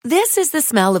This is the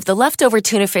smell of the leftover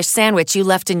tuna fish sandwich you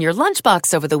left in your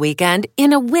lunchbox over the weekend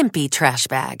in a wimpy trash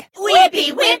bag.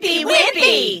 Wimpy, wimpy,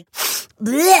 wimpy!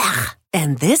 Blech!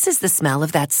 And this is the smell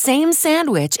of that same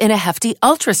sandwich in a hefty,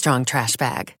 ultra-strong trash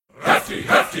bag. Hefty,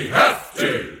 hefty,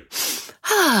 hefty!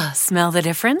 Smell the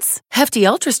difference? Hefty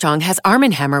Ultra Strong has Arm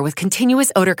 & Hammer with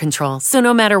continuous odor control, so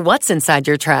no matter what's inside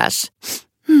your trash,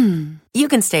 you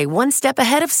can stay one step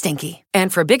ahead of stinky.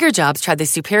 And for bigger jobs, try the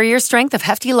superior strength of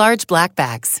Hefty Large Black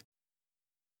Bags.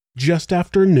 Just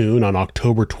after noon on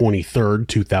October 23,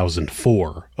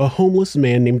 2004, a homeless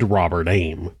man named Robert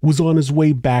Aim was on his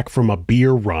way back from a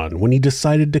beer run when he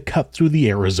decided to cut through the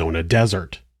Arizona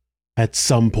desert. At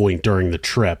some point during the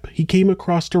trip, he came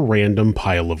across a random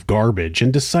pile of garbage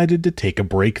and decided to take a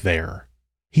break there.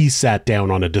 He sat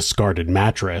down on a discarded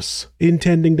mattress,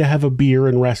 intending to have a beer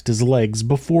and rest his legs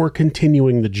before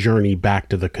continuing the journey back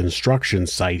to the construction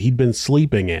site he'd been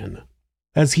sleeping in.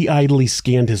 As he idly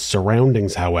scanned his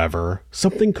surroundings, however,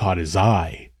 something caught his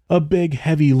eye. A big,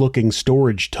 heavy-looking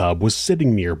storage tub was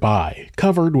sitting nearby,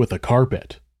 covered with a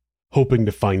carpet. Hoping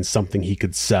to find something he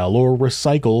could sell or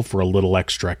recycle for a little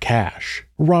extra cash,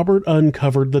 Robert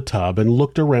uncovered the tub and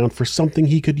looked around for something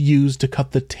he could use to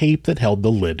cut the tape that held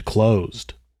the lid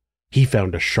closed. He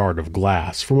found a shard of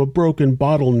glass from a broken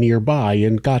bottle nearby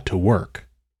and got to work.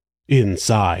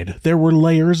 Inside, there were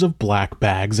layers of black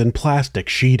bags and plastic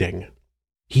sheeting.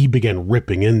 He began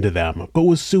ripping into them, but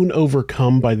was soon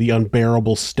overcome by the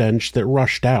unbearable stench that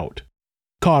rushed out.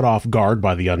 Caught off guard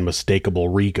by the unmistakable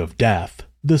reek of death,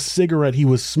 the cigarette he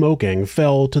was smoking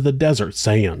fell to the desert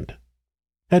sand.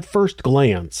 At first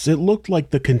glance, it looked like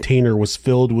the container was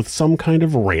filled with some kind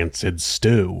of rancid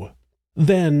stew.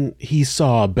 Then he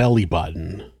saw a belly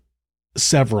button.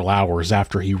 Several hours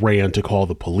after he ran to call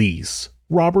the police,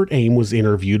 Robert Aim was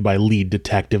interviewed by lead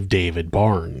detective David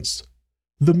Barnes.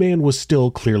 The man was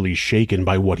still clearly shaken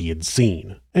by what he had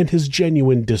seen, and his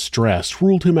genuine distress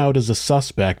ruled him out as a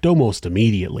suspect almost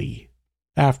immediately.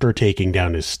 After taking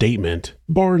down his statement,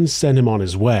 Barnes sent him on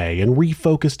his way and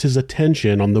refocused his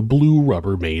attention on the blue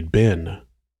Rubbermaid bin.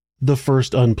 The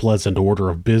first unpleasant order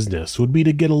of business would be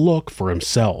to get a look for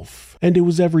himself, and it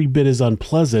was every bit as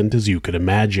unpleasant as you could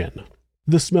imagine.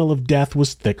 The smell of death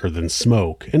was thicker than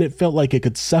smoke, and it felt like it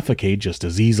could suffocate just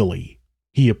as easily.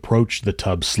 He approached the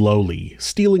tub slowly,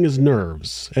 steeling his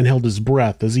nerves, and held his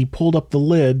breath as he pulled up the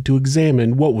lid to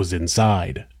examine what was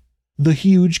inside. The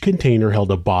huge container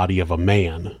held a body of a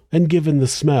man, and given the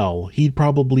smell, he'd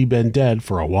probably been dead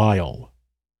for a while.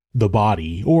 The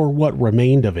body, or what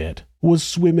remained of it, was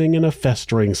swimming in a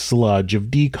festering sludge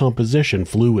of decomposition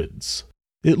fluids.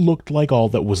 It looked like all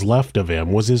that was left of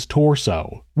him was his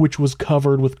torso, which was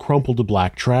covered with crumpled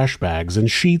black trash bags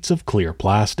and sheets of clear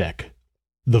plastic.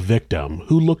 The victim,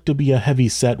 who looked to be a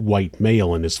heavy-set white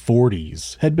male in his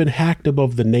 40s, had been hacked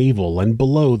above the navel and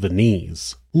below the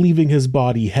knees, leaving his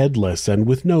body headless and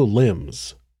with no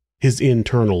limbs. His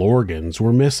internal organs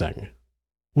were missing.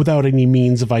 Without any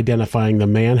means of identifying the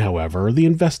man, however, the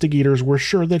investigators were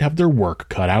sure they'd have their work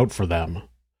cut out for them.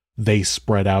 They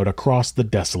spread out across the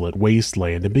desolate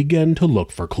wasteland and began to look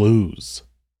for clues.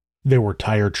 There were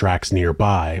tire tracks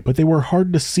nearby, but they were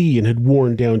hard to see and had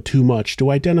worn down too much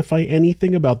to identify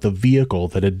anything about the vehicle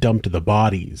that had dumped the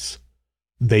bodies.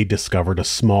 They discovered a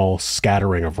small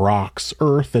scattering of rocks,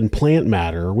 earth, and plant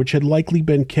matter which had likely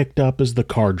been kicked up as the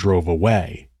car drove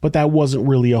away, but that wasn't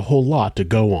really a whole lot to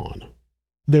go on.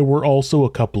 There were also a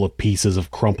couple of pieces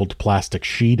of crumpled plastic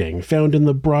sheeting found in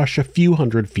the brush a few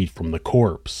hundred feet from the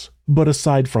corpse. But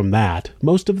aside from that,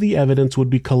 most of the evidence would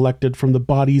be collected from the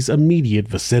body's immediate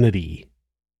vicinity.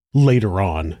 Later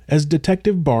on, as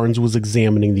Detective Barnes was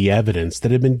examining the evidence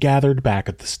that had been gathered back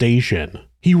at the station,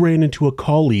 he ran into a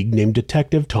colleague named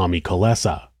Detective Tommy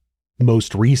Kolesa.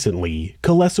 Most recently,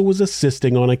 Kolesa was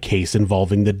assisting on a case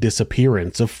involving the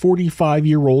disappearance of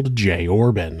 45-year-old Jay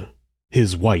Orbin.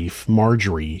 His wife,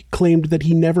 Marjorie, claimed that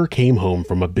he never came home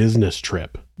from a business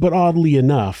trip, but oddly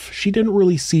enough, she didn't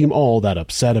really seem all that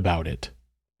upset about it.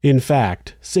 In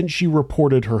fact, since she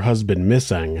reported her husband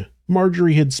missing,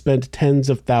 Marjorie had spent tens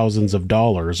of thousands of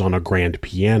dollars on a grand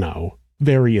piano,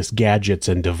 various gadgets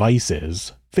and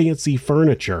devices, fancy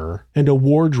furniture, and a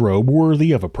wardrobe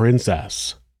worthy of a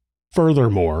princess.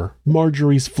 Furthermore,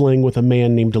 Marjorie's fling with a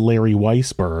man named Larry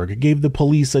Weisberg gave the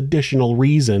police additional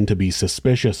reason to be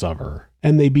suspicious of her,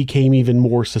 and they became even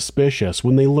more suspicious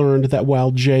when they learned that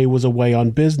while Jay was away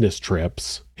on business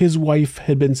trips, his wife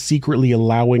had been secretly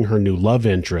allowing her new love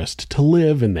interest to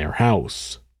live in their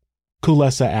house.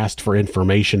 Kolesa asked for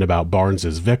information about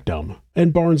Barnes's victim,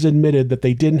 and Barnes admitted that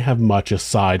they didn't have much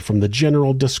aside from the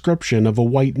general description of a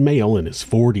white male in his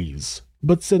 40s.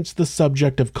 But since the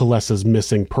subject of Colesa's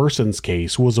missing persons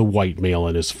case was a white male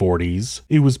in his 40s,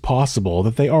 it was possible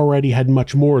that they already had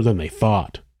much more than they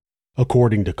thought.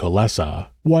 According to Colesa,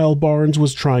 while Barnes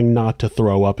was trying not to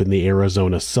throw up in the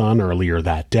Arizona sun earlier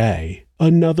that day,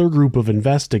 another group of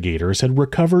investigators had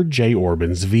recovered Jay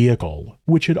Orbin's vehicle,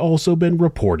 which had also been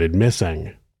reported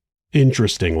missing.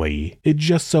 Interestingly, it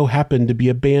just so happened to be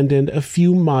abandoned a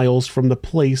few miles from the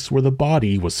place where the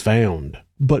body was found.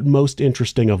 But most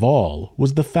interesting of all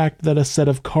was the fact that a set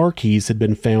of car keys had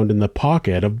been found in the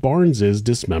pocket of Barnes's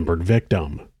dismembered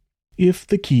victim. If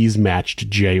the keys matched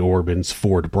Jay Orbin's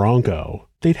Ford Bronco,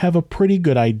 they'd have a pretty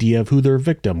good idea of who their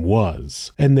victim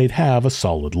was, and they'd have a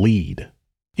solid lead.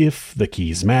 If the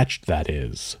keys matched, that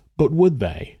is. But would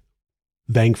they?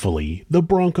 Thankfully, the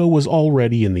Bronco was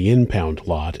already in the impound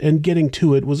lot, and getting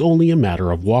to it was only a matter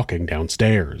of walking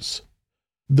downstairs.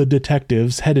 The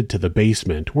detectives headed to the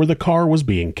basement where the car was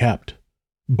being kept.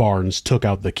 Barnes took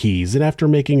out the keys, and after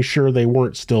making sure they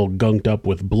weren't still gunked up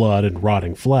with blood and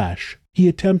rotting flesh, he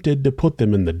attempted to put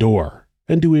them in the door,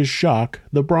 and to his shock,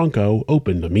 the Bronco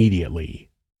opened immediately.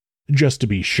 Just to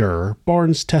be sure,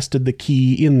 Barnes tested the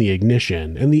key in the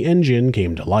ignition, and the engine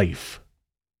came to life.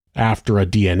 After a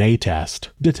DNA test,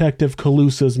 Detective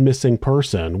Colesa's missing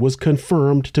person was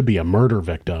confirmed to be a murder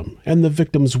victim, and the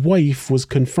victim's wife was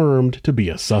confirmed to be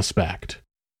a suspect.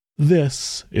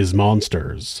 This is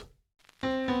Monsters.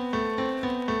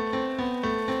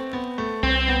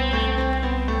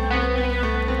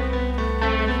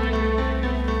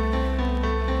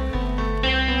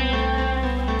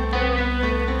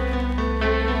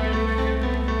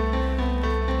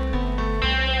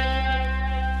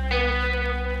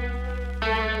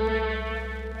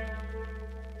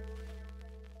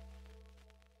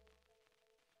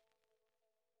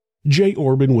 Jay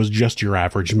Orbin was just your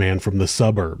average man from the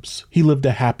suburbs. He lived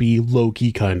a happy,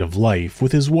 low-key kind of life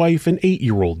with his wife and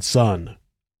 8-year-old son.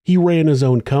 He ran his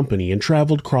own company and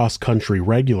traveled cross-country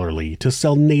regularly to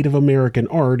sell Native American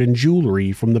art and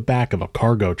jewelry from the back of a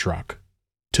cargo truck.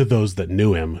 To those that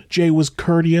knew him, Jay was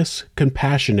courteous,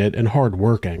 compassionate, and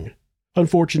hard-working.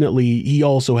 Unfortunately, he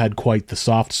also had quite the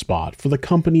soft spot for the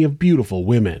company of beautiful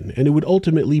women, and it would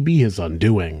ultimately be his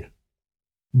undoing.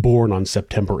 Born on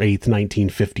September 8,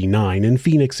 1959 in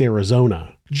Phoenix,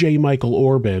 Arizona, J. Michael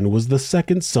Orbin was the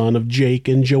second son of Jake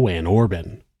and Joanne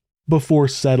Orbin. Before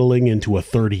settling into a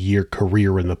 30-year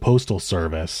career in the Postal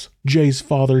Service, Jay's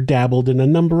father dabbled in a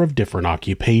number of different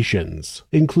occupations,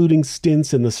 including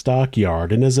stints in the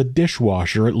stockyard and as a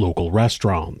dishwasher at local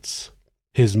restaurants.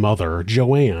 His mother,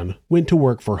 Joanne, went to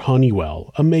work for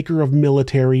Honeywell, a maker of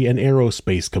military and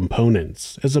aerospace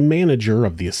components, as a manager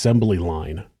of the assembly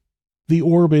line. The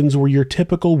Orbins were your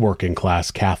typical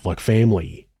working-class Catholic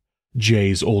family.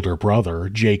 Jay's older brother,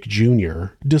 Jake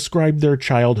Jr., described their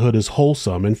childhood as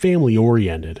wholesome and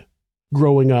family-oriented.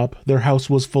 Growing up, their house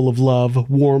was full of love,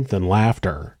 warmth, and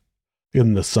laughter.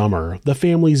 In the summer, the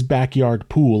family's backyard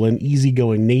pool and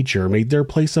easygoing nature made their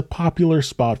place a popular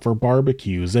spot for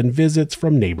barbecues and visits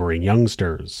from neighboring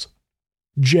youngsters.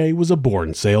 Jay was a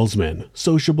born salesman,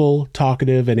 sociable,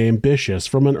 talkative, and ambitious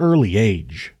from an early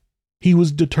age. He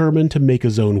was determined to make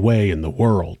his own way in the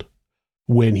world.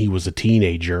 When he was a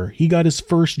teenager, he got his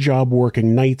first job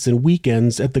working nights and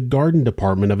weekends at the garden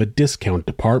department of a discount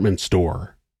department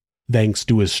store. Thanks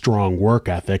to his strong work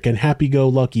ethic and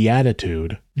happy-go-lucky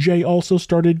attitude, Jay also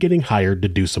started getting hired to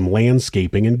do some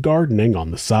landscaping and gardening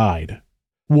on the side.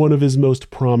 One of his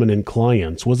most prominent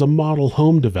clients was a model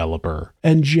home developer,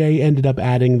 and Jay ended up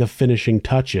adding the finishing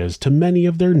touches to many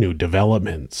of their new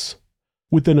developments.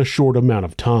 Within a short amount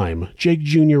of time, Jake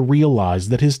Jr.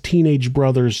 realized that his teenage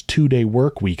brother's 2-day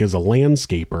work week as a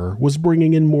landscaper was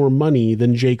bringing in more money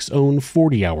than Jake's own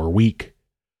 40-hour week.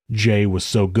 Jay was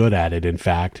so good at it, in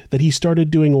fact, that he started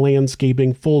doing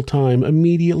landscaping full-time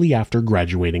immediately after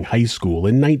graduating high school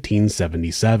in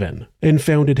 1977, and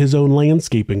founded his own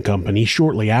landscaping company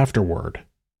shortly afterward.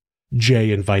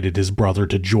 Jay invited his brother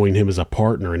to join him as a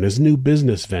partner in his new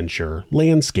business venture,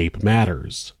 Landscape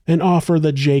Matters, an offer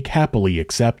that Jake happily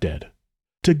accepted.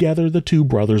 Together, the two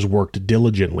brothers worked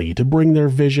diligently to bring their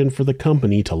vision for the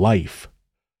company to life.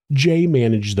 Jay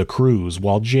managed the crews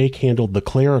while Jake handled the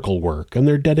clerical work, and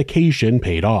their dedication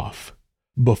paid off.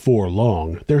 Before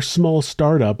long, their small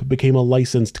startup became a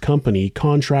licensed company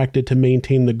contracted to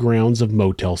maintain the grounds of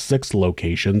Motel 6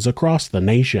 locations across the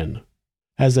nation.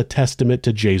 As a testament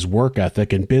to Jay's work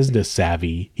ethic and business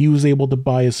savvy, he was able to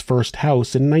buy his first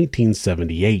house in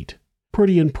 1978.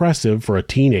 Pretty impressive for a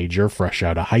teenager fresh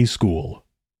out of high school.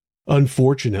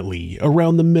 Unfortunately,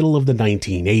 around the middle of the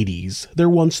 1980s, their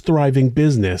once thriving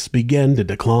business began to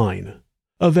decline.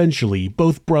 Eventually,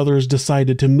 both brothers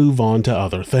decided to move on to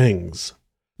other things.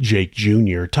 Jake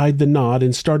Jr. tied the knot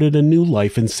and started a new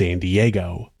life in San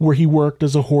Diego, where he worked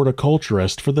as a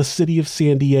horticulturist for the city of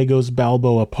San Diego's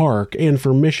Balboa Park and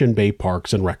for Mission Bay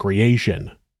Parks and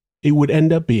Recreation. It would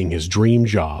end up being his dream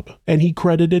job, and he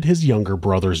credited his younger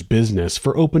brother's business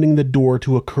for opening the door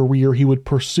to a career he would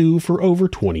pursue for over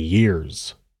 20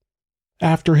 years.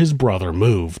 After his brother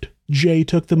moved, Jay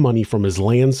took the money from his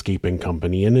landscaping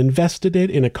company and invested it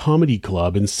in a comedy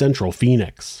club in Central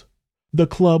Phoenix. The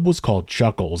club was called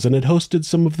Chuckles and it hosted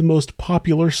some of the most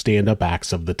popular stand-up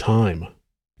acts of the time.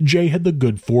 Jay had the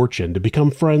good fortune to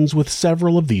become friends with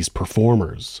several of these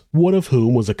performers, one of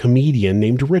whom was a comedian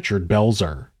named Richard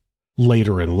Belzer.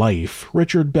 Later in life,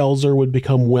 Richard Belzer would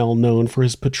become well known for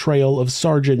his portrayal of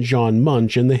Sergeant John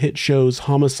Munch in the hit shows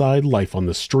Homicide: Life on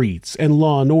the Streets and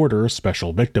Law & Order: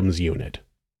 Special Victims Unit.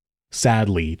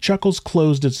 Sadly, Chuckles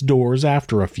closed its doors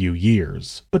after a few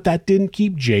years, but that didn't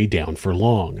keep Jay down for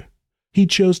long. He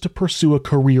chose to pursue a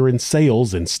career in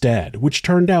sales instead, which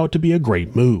turned out to be a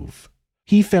great move.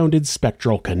 He founded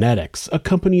Spectral Kinetics, a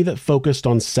company that focused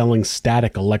on selling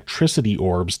static electricity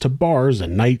orbs to bars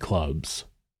and nightclubs.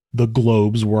 The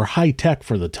globes were high-tech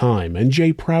for the time, and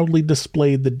Jay proudly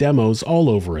displayed the demos all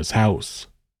over his house.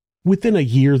 Within a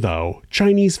year, though,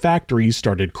 Chinese factories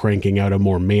started cranking out a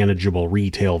more manageable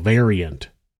retail variant.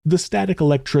 The static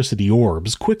electricity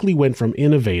orbs quickly went from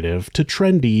innovative to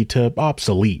trendy to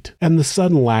obsolete, and the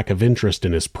sudden lack of interest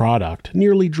in his product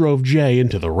nearly drove Jay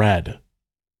into the red.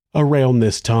 Around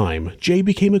this time, Jay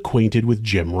became acquainted with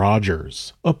Jim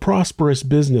Rogers, a prosperous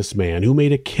businessman who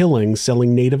made a killing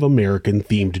selling Native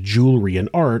American-themed jewelry and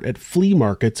art at flea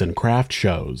markets and craft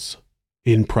shows.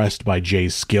 Impressed by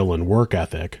Jay's skill and work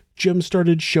ethic, Jim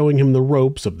started showing him the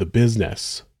ropes of the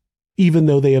business. Even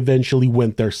though they eventually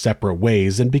went their separate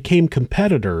ways and became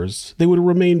competitors, they would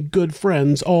remain good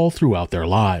friends all throughout their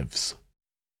lives.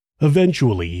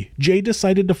 Eventually, Jay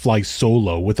decided to fly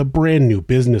solo with a brand new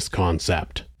business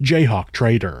concept, Jayhawk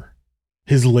Trader.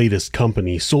 His latest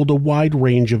company sold a wide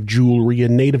range of jewelry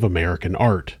and Native American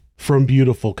art, from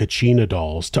beautiful Kachina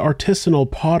dolls to artisanal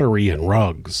pottery and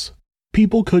rugs.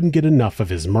 People couldn't get enough of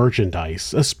his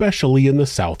merchandise, especially in the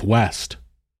Southwest.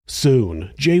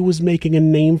 Soon, Jay was making a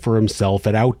name for himself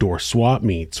at outdoor swap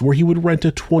meets where he would rent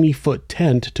a 20-foot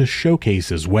tent to showcase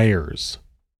his wares.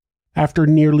 After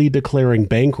nearly declaring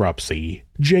bankruptcy,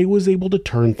 Jay was able to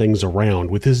turn things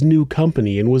around with his new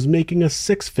company and was making a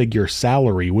 6-figure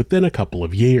salary within a couple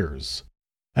of years.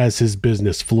 As his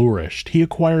business flourished, he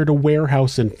acquired a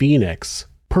warehouse in Phoenix,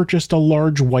 purchased a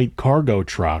large white cargo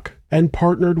truck, and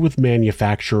partnered with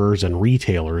manufacturers and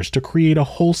retailers to create a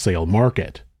wholesale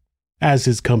market. As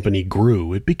his company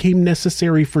grew, it became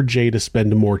necessary for Jay to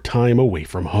spend more time away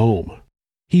from home.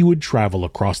 He would travel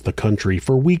across the country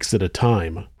for weeks at a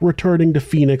time, returning to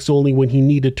Phoenix only when he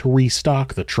needed to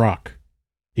restock the truck.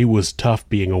 It was tough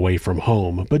being away from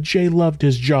home, but Jay loved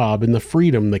his job and the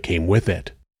freedom that came with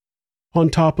it. On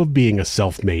top of being a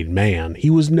self-made man, he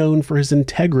was known for his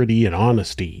integrity and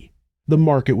honesty. The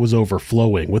market was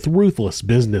overflowing with ruthless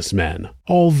businessmen,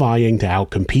 all vying to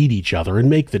outcompete each other and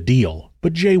make the deal,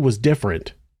 but Jay was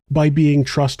different. By being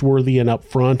trustworthy and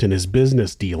upfront in his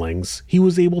business dealings, he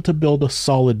was able to build a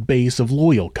solid base of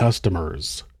loyal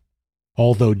customers.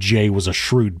 Although Jay was a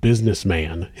shrewd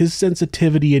businessman, his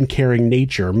sensitivity and caring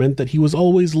nature meant that he was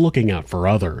always looking out for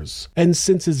others, and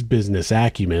since his business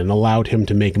acumen allowed him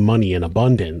to make money in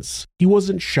abundance, he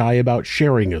wasn't shy about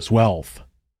sharing his wealth.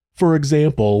 For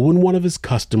example, when one of his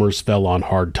customers fell on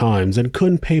hard times and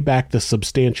couldn't pay back the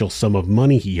substantial sum of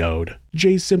money he owed,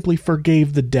 Jay simply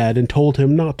forgave the debt and told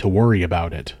him not to worry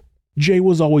about it. Jay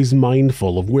was always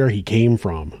mindful of where he came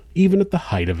from, even at the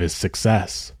height of his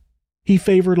success. He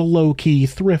favored a low-key,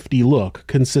 thrifty look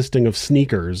consisting of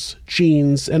sneakers,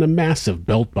 jeans, and a massive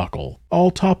belt buckle,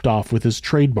 all topped off with his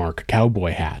trademark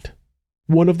cowboy hat.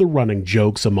 One of the running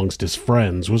jokes amongst his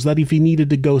friends was that if he needed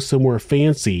to go somewhere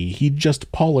fancy, he'd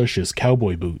just polish his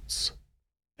cowboy boots.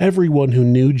 Everyone who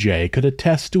knew Jay could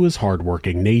attest to his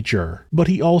hardworking nature, but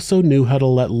he also knew how to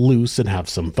let loose and have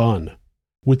some fun.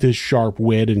 With his sharp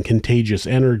wit and contagious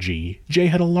energy, Jay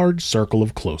had a large circle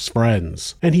of close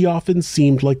friends, and he often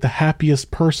seemed like the happiest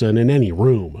person in any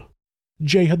room.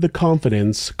 Jay had the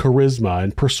confidence, charisma,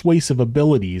 and persuasive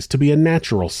abilities to be a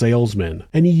natural salesman,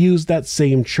 and he used that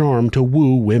same charm to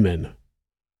woo women.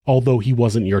 Although he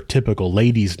wasn't your typical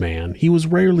ladies' man, he was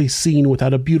rarely seen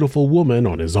without a beautiful woman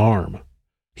on his arm.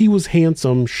 He was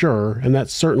handsome, sure, and that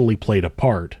certainly played a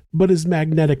part, but his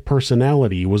magnetic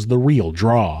personality was the real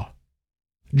draw.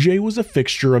 Jay was a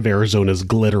fixture of Arizona's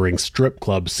glittering strip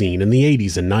club scene in the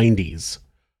 80s and 90s.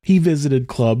 He visited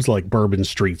clubs like Bourbon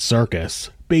Street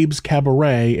Circus, Babe's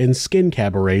Cabaret, and Skin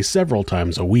Cabaret several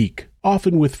times a week,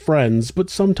 often with friends but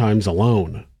sometimes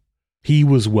alone. He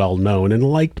was well known and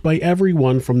liked by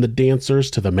everyone from the dancers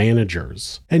to the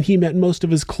managers, and he met most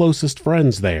of his closest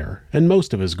friends there, and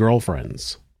most of his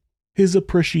girlfriends. His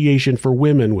appreciation for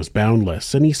women was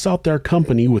boundless, and he sought their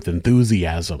company with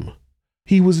enthusiasm.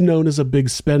 He was known as a big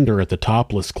spender at the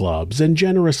topless clubs and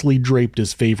generously draped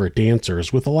his favorite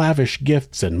dancers with lavish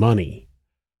gifts and money.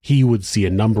 He would see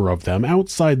a number of them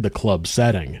outside the club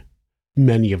setting.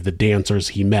 Many of the dancers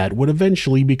he met would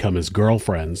eventually become his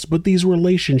girlfriends, but these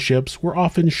relationships were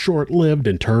often short-lived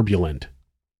and turbulent.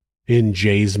 In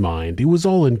Jay's mind, it was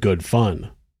all in good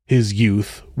fun. His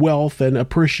youth, wealth, and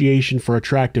appreciation for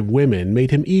attractive women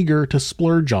made him eager to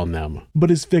splurge on them, but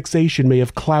his fixation may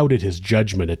have clouded his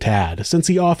judgment a tad, since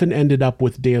he often ended up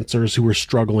with dancers who were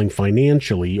struggling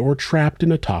financially or trapped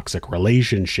in a toxic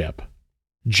relationship.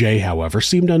 Jay, however,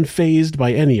 seemed unfazed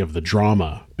by any of the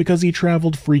drama. Because he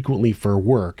traveled frequently for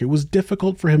work, it was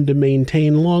difficult for him to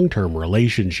maintain long-term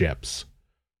relationships.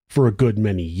 For a good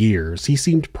many years, he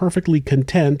seemed perfectly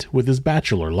content with his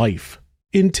bachelor life.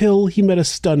 Until he met a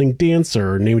stunning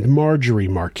dancer named Marjorie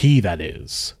that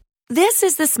is. This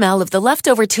is the smell of the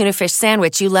leftover tuna fish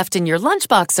sandwich you left in your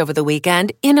lunchbox over the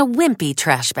weekend in a wimpy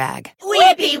trash bag.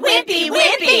 Wimpy, wimpy,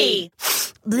 wimpy!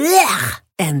 Blech!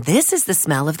 And this is the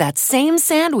smell of that same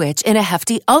sandwich in a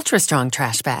hefty, ultra-strong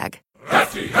trash bag.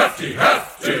 Hefty, hefty,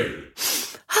 hefty!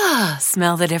 Ah,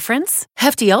 smell the difference?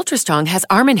 Hefty Ultra Strong has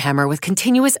Arm & Hammer with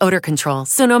continuous odor control,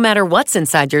 so no matter what's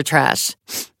inside your trash,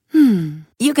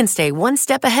 you can stay one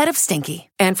step ahead of stinky.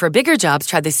 And for bigger jobs,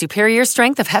 try the superior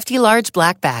strength of Hefty Large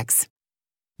Black Bags.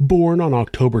 Born on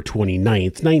October 29,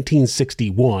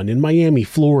 1961 in Miami,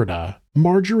 Florida,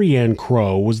 Marjorie Ann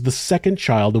Crow was the second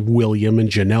child of William and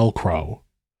Janelle Crow.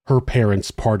 Her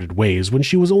parents parted ways when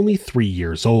she was only 3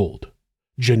 years old.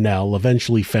 Janelle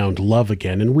eventually found love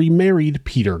again and remarried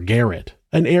Peter Garrett,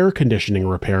 an air conditioning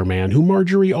repairman who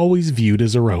Marjorie always viewed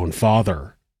as her own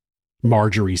father.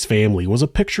 Marjorie's family was a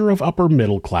picture of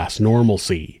upper-middle-class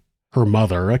normalcy. Her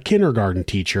mother, a kindergarten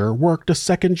teacher, worked a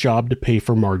second job to pay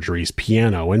for Marjorie's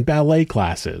piano and ballet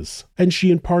classes, and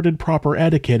she imparted proper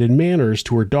etiquette and manners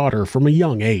to her daughter from a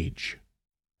young age.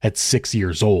 At 6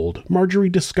 years old, Marjorie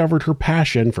discovered her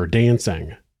passion for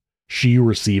dancing. She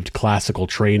received classical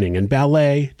training in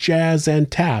ballet, jazz,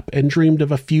 and tap, and dreamed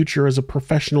of a future as a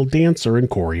professional dancer and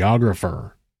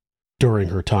choreographer. During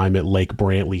her time at Lake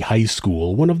Brantley High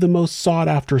School, one of the most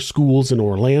sought-after schools in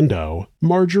Orlando,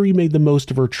 Marjorie made the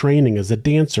most of her training as a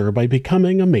dancer by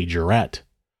becoming a majorette.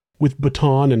 With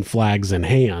baton and flags in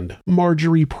hand,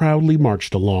 Marjorie proudly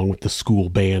marched along with the school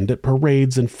band at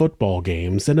parades and football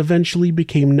games and eventually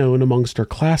became known amongst her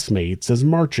classmates as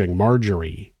Marching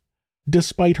Marjorie.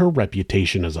 Despite her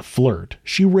reputation as a flirt,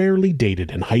 she rarely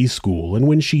dated in high school, and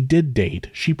when she did date,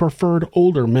 she preferred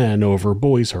older men over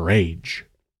boys her age.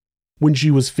 When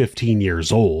she was 15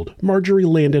 years old, Marjorie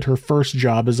landed her first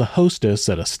job as a hostess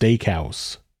at a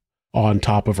steakhouse. On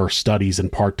top of her studies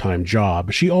and part-time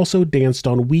job, she also danced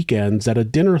on weekends at a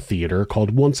dinner theater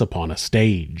called Once Upon a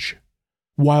Stage.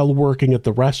 While working at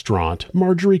the restaurant,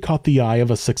 Marjorie caught the eye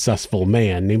of a successful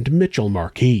man named Mitchell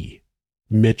Marquis.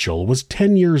 Mitchell was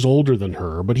 10 years older than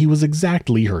her, but he was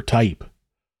exactly her type.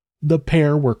 The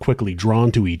pair were quickly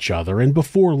drawn to each other, and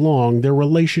before long their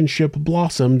relationship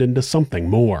blossomed into something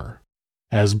more.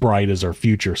 As bright as her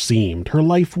future seemed, her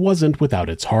life wasn't without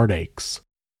its heartaches.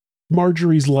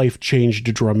 Marjorie's life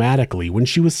changed dramatically when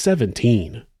she was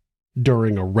 17.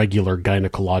 During a regular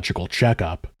gynecological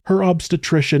checkup, her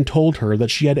obstetrician told her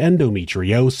that she had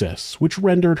endometriosis, which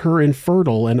rendered her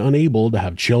infertile and unable to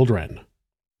have children.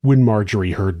 When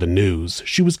Marjorie heard the news,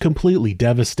 she was completely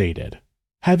devastated.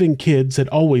 Having kids had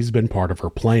always been part of her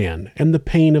plan, and the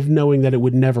pain of knowing that it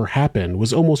would never happen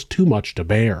was almost too much to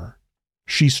bear.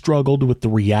 She struggled with the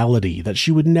reality that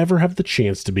she would never have the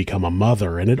chance to become a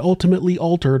mother, and it ultimately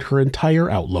altered her entire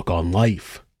outlook on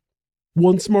life.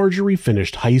 Once Marjorie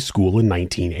finished high school in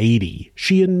 1980,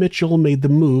 she and Mitchell made the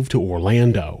move to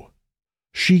Orlando.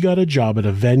 She got a job at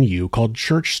a venue called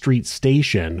Church Street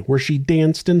Station where she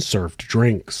danced and served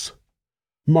drinks.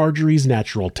 Marjorie's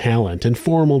natural talent and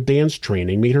formal dance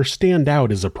training made her stand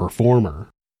out as a performer.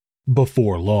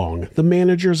 Before long, the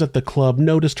managers at the club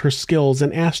noticed her skills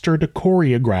and asked her to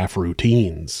choreograph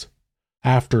routines.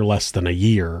 After less than a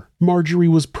year, Marjorie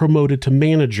was promoted to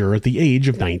manager at the age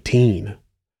of 19.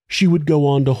 She would go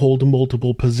on to hold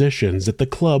multiple positions at the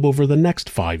club over the next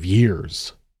 5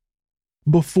 years.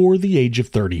 Before the age of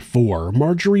 34,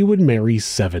 Marjorie would marry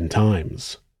 7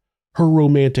 times. Her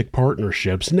romantic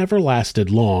partnerships never lasted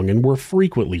long and were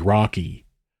frequently rocky.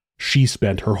 She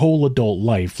spent her whole adult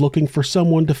life looking for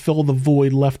someone to fill the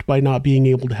void left by not being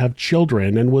able to have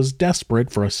children and was desperate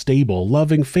for a stable,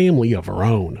 loving family of her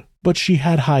own. But she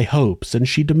had high hopes and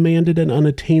she demanded an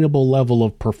unattainable level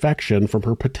of perfection from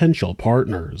her potential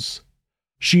partners.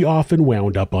 She often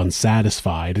wound up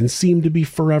unsatisfied and seemed to be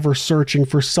forever searching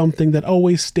for something that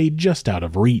always stayed just out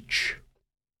of reach.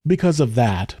 Because of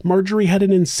that, Marjorie had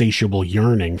an insatiable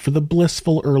yearning for the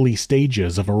blissful early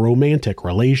stages of a romantic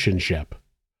relationship.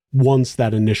 Once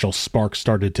that initial spark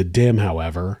started to dim,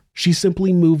 however, she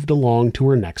simply moved along to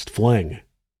her next fling.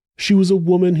 She was a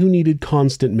woman who needed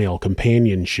constant male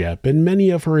companionship, and many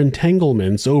of her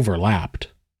entanglements overlapped.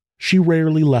 She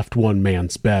rarely left one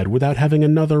man's bed without having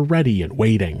another ready and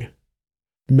waiting.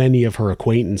 Many of her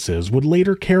acquaintances would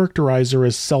later characterize her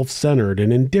as self-centered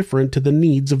and indifferent to the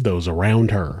needs of those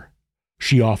around her.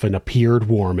 She often appeared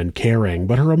warm and caring,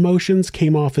 but her emotions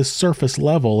came off as surface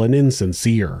level and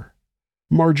insincere.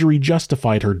 Marjorie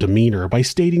justified her demeanor by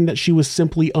stating that she was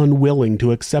simply unwilling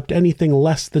to accept anything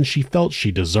less than she felt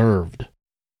she deserved.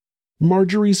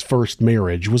 Marjorie's first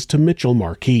marriage was to Mitchell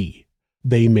Marquis.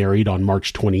 They married on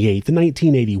March 28,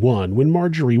 1981, when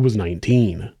Marjorie was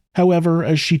 19. However,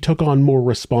 as she took on more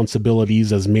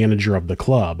responsibilities as manager of the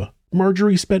club,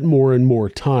 Marjorie spent more and more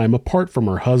time apart from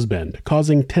her husband,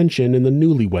 causing tension in the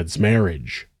newlyweds'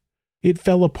 marriage. It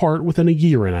fell apart within a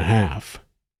year and a half.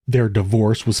 Their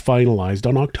divorce was finalized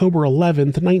on October 11,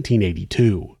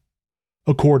 1982.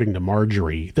 According to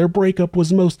Marjorie, their breakup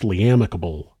was mostly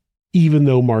amicable. Even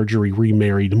though Marjorie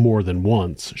remarried more than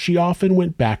once, she often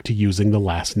went back to using the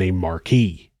last name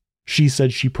Marquis. She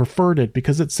said she preferred it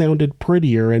because it sounded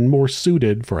prettier and more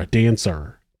suited for a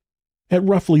dancer. At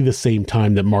roughly the same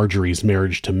time that Marjorie's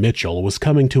marriage to Mitchell was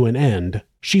coming to an end,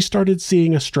 she started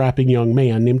seeing a strapping young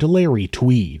man named Larry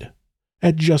Tweed.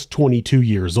 At just 22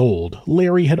 years old,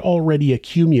 Larry had already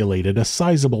accumulated a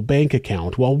sizable bank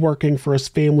account while working for his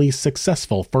family's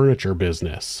successful furniture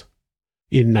business.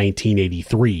 In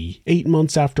 1983, 8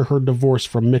 months after her divorce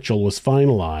from Mitchell was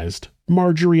finalized,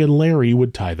 Marjorie and Larry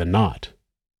would tie the knot.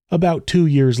 About 2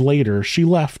 years later, she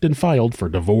left and filed for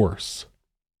divorce.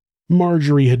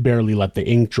 Marjorie had barely let the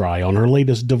ink dry on her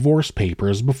latest divorce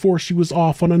papers before she was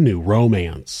off on a new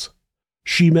romance.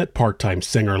 She met part-time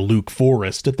singer Luke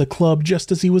Forrest at the club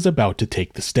just as he was about to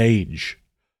take the stage.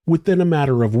 Within a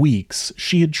matter of weeks,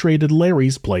 she had traded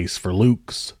Larry's place for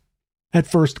Luke's. At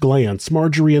first glance,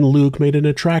 Marjorie and Luke made an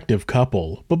attractive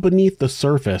couple, but beneath the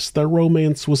surface, their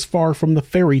romance was far from the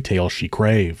fairy tale she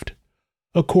craved.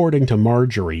 According to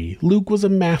Marjorie, Luke was a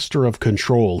master of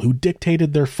control who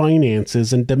dictated their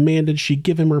finances and demanded she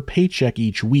give him her paycheck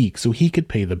each week so he could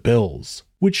pay the bills,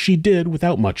 which she did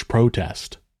without much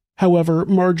protest. However,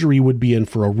 Marjorie would be in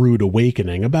for a rude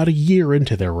awakening about a year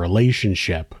into their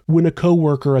relationship, when a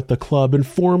co-worker at the club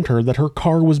informed her that her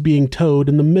car was being towed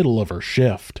in the middle of her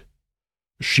shift.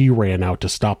 She ran out to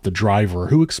stop the driver,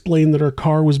 who explained that her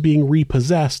car was being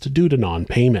repossessed due to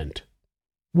non-payment.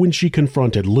 When she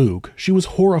confronted Luke, she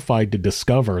was horrified to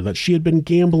discover that she had been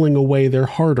gambling away their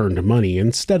hard-earned money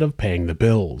instead of paying the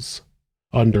bills.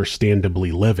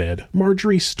 Understandably livid,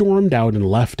 Marjorie stormed out and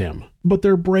left him, but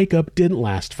their breakup didn't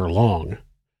last for long.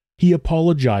 He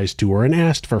apologized to her and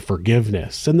asked for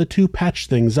forgiveness, and the two patched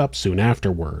things up soon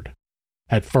afterward.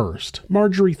 At first,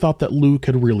 Marjorie thought that Luke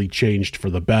had really changed for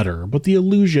the better, but the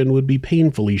illusion would be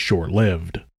painfully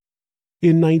short-lived.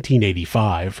 In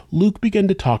 1985, Luke began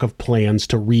to talk of plans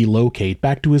to relocate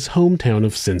back to his hometown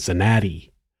of Cincinnati.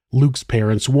 Luke's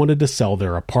parents wanted to sell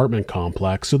their apartment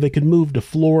complex so they could move to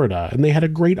Florida, and they had a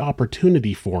great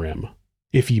opportunity for him.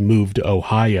 If he moved to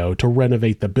Ohio to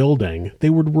renovate the building, they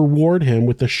would reward him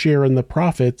with a share in the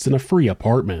profits and a free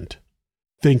apartment.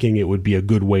 Thinking it would be a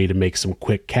good way to make some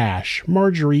quick cash,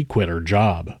 Marjorie quit her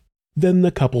job. Then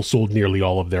the couple sold nearly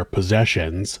all of their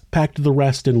possessions, packed the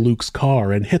rest in Luke's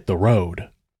car, and hit the road.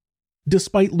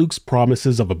 Despite Luke's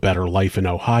promises of a better life in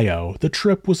Ohio, the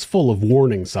trip was full of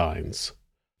warning signs.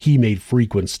 He made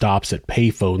frequent stops at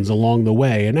payphones along the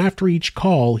way, and after each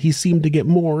call, he seemed to get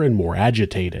more and more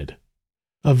agitated.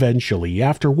 Eventually,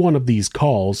 after one of these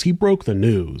calls, he broke the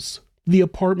news. The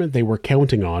apartment they were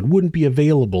counting on wouldn't be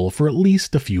available for at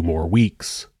least a few more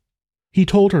weeks. He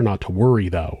told her not to worry,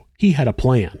 though. He had a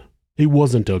plan. It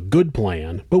wasn't a good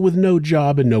plan, but with no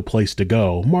job and no place to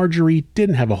go, Marjorie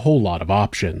didn't have a whole lot of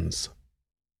options.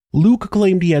 Luke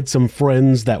claimed he had some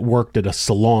friends that worked at a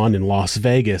salon in Las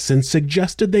Vegas and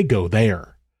suggested they go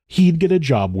there. He'd get a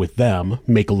job with them,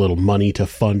 make a little money to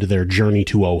fund their journey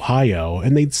to Ohio,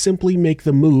 and they'd simply make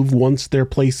the move once their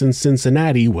place in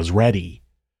Cincinnati was ready.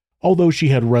 Although she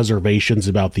had reservations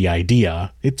about the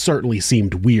idea, it certainly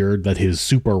seemed weird that his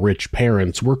super rich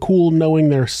parents were cool knowing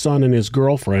their son and his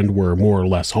girlfriend were more or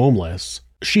less homeless.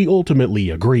 She ultimately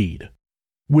agreed.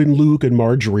 When Luke and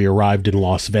Marjorie arrived in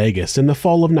Las Vegas in the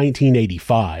fall of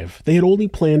 1985, they had only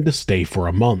planned to stay for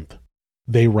a month.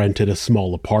 They rented a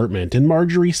small apartment and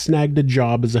Marjorie snagged a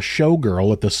job as a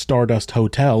showgirl at the Stardust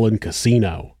Hotel and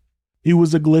Casino. It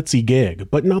was a glitzy gig,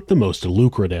 but not the most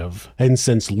lucrative, and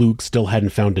since Luke still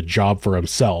hadn't found a job for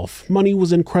himself, money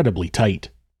was incredibly tight.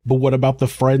 But what about the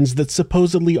friends that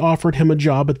supposedly offered him a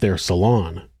job at their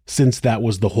salon? Since that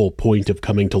was the whole point of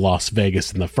coming to Las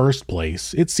Vegas in the first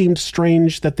place, it seemed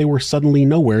strange that they were suddenly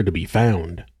nowhere to be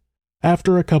found.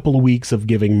 After a couple of weeks of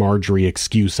giving Marjorie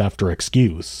excuse after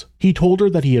excuse, he told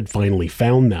her that he had finally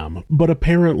found them, but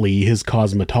apparently his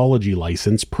cosmetology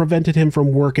license prevented him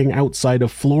from working outside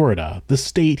of Florida, the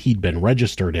state he'd been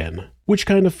registered in, which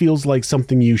kind of feels like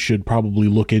something you should probably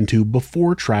look into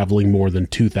before traveling more than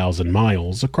 2,000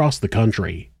 miles across the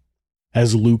country.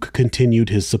 As Luke continued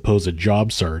his supposed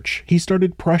job search, he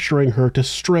started pressuring her to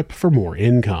strip for more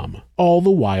income, all the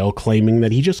while claiming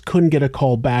that he just couldn't get a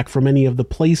call back from any of the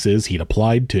places he'd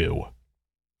applied to.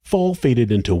 Fall faded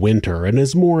into winter, and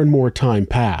as more and more time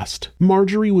passed,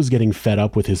 Marjorie was getting fed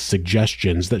up with his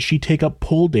suggestions that she take up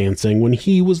pole dancing when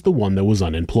he was the one that was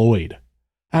unemployed.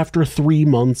 After 3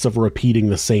 months of repeating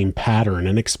the same pattern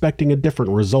and expecting a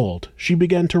different result, she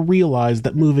began to realize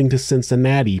that moving to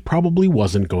Cincinnati probably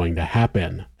wasn't going to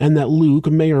happen, and that Luke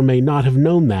may or may not have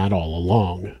known that all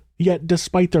along. Yet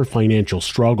despite their financial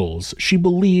struggles, she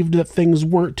believed that things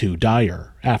weren't too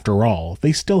dire. After all,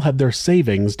 they still had their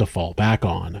savings to fall back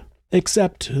on.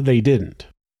 Except they didn't.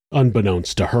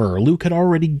 Unbeknownst to her, Luke had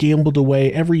already gambled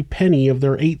away every penny of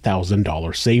their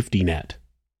 $8,000 safety net.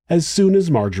 As soon as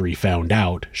Marjorie found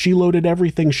out, she loaded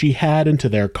everything she had into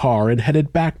their car and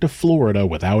headed back to Florida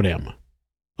without him.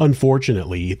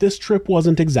 Unfortunately, this trip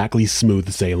wasn't exactly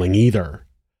smooth sailing either.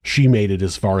 She made it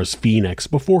as far as Phoenix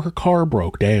before her car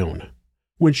broke down.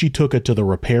 When she took it to the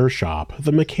repair shop,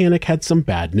 the mechanic had some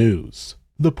bad news.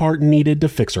 The part needed to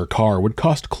fix her car would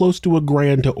cost close to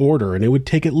 $1,000 to order, and it would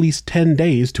take at least 10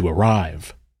 days to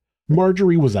arrive.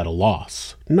 Marjorie was at a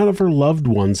loss. None of her loved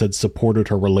ones had supported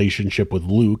her relationship with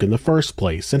Luke in the first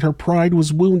place, and her pride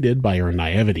was wounded by her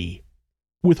naivety.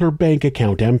 With her bank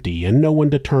account empty and no one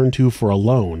to turn to for a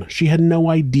loan, she had no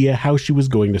idea how she was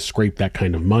going to scrape that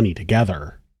kind of money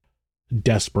together.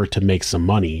 Desperate to make some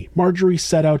money, Marjorie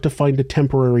set out to find a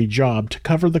temporary job to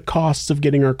cover the costs of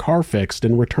getting her car fixed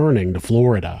and returning to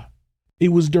Florida. It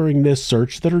was during this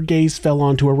search that her gaze fell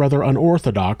onto a rather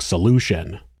unorthodox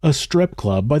solution. A strip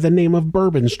club by the name of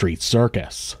Bourbon Street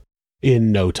Circus.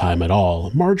 In no time at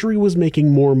all, Marjorie was making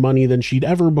more money than she'd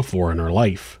ever before in her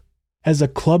life. As a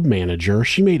club manager,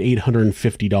 she made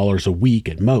 $850 a week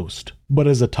at most, but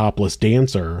as a topless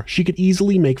dancer, she could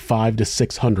easily make $500 to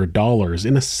 $600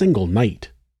 in a single night.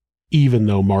 Even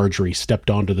though Marjorie stepped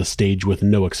onto the stage with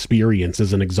no experience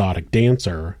as an exotic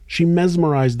dancer, she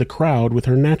mesmerized the crowd with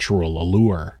her natural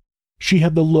allure. She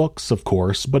had the looks, of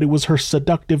course, but it was her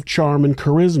seductive charm and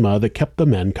charisma that kept the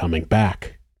men coming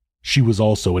back. She was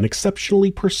also an exceptionally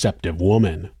perceptive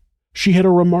woman. She had a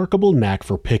remarkable knack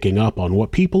for picking up on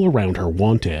what people around her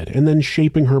wanted and then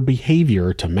shaping her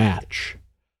behavior to match.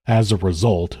 As a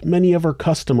result, many of her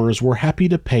customers were happy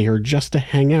to pay her just to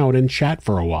hang out and chat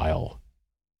for a while.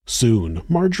 Soon,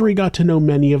 Marjorie got to know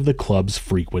many of the club's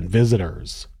frequent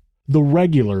visitors. The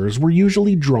regulars were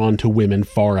usually drawn to women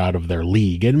far out of their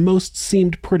league, and most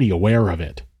seemed pretty aware of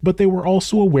it, but they were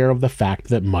also aware of the fact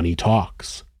that money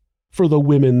talks. For the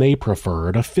women they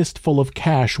preferred, a fistful of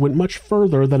cash went much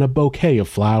further than a bouquet of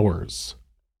flowers.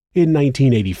 In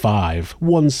 1985,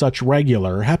 one such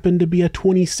regular happened to be a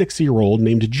 26-year-old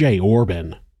named J.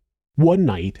 Orbin. One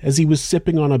night, as he was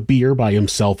sipping on a beer by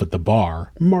himself at the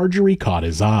bar, Marjorie caught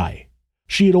his eye.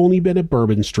 She had only been at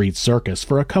Bourbon Street Circus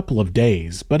for a couple of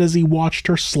days, but as he watched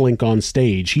her slink on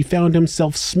stage, he found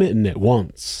himself smitten at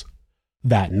once.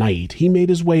 That night, he made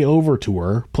his way over to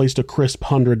her, placed a crisp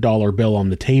 $100 bill on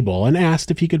the table, and asked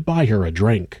if he could buy her a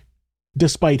drink.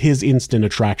 Despite his instant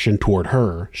attraction toward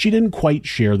her, she didn't quite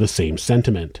share the same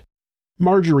sentiment.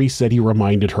 Marjorie said he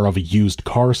reminded her of a used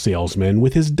car salesman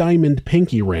with his diamond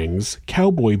pinky rings,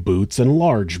 cowboy boots, and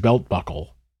large belt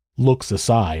buckle. Looks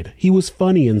aside, he was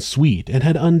funny and sweet and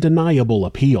had undeniable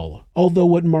appeal, although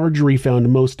what Marjorie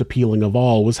found most appealing of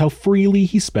all was how freely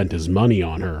he spent his money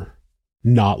on her.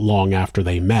 Not long after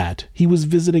they met, he was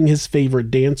visiting his favorite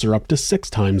dancer up to 6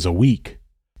 times a week.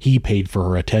 He paid for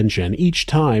her attention each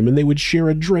time, and they would share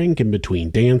a drink in between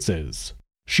dances.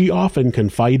 She often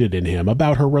confided in him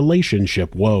about her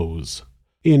relationship woes.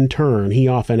 In turn, he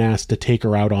often asked to take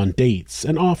her out on dates,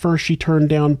 an offer she turned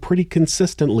down pretty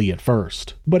consistently at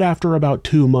first. But after about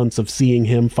 2 months of seeing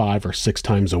him 5 or 6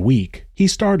 times a week, he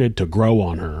started to grow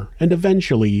on her, and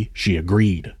eventually she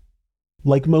agreed.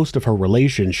 Like most of her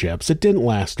relationships, it didn't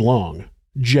last long.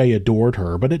 Jay adored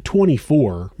her, but at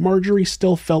 24, Marjorie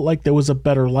still felt like there was a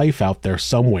better life out there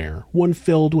somewhere, one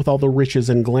filled with all the riches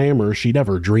and glamour she'd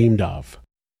ever dreamed of.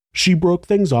 She broke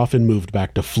things off and moved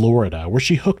back to Florida, where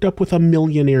she hooked up with a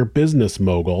millionaire business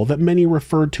mogul that many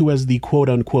referred to as the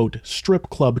quote-unquote strip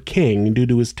club king due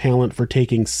to his talent for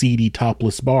taking seedy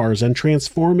topless bars and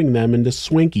transforming them into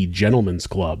swanky gentlemen's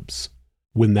clubs.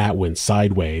 When that went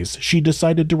sideways, she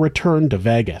decided to return to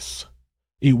Vegas.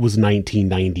 It was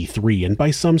 1993, and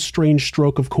by some strange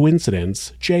stroke of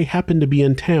coincidence, Jay happened to be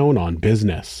in town on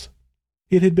business.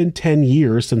 It had been 10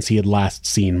 years since he had last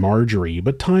seen Marjorie,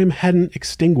 but time hadn't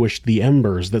extinguished the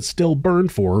embers that still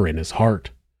burned for her in his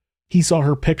heart. He saw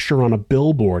her picture on a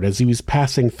billboard as he was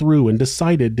passing through and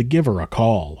decided to give her a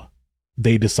call.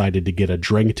 They decided to get a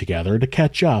drink together to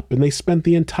catch up, and they spent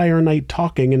the entire night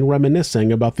talking and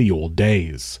reminiscing about the old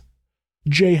days.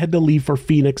 Jay had to leave for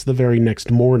Phoenix the very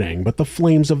next morning, but the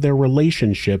flames of their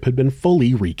relationship had been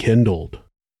fully rekindled.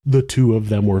 The two of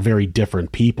them were very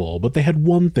different people, but they had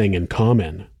one thing in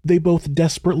common. They both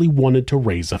desperately wanted to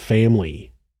raise a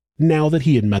family. Now that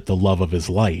he had met the love of his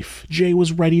life, Jay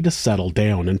was ready to settle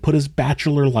down and put his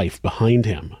bachelor life behind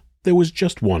him. There was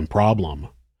just one problem.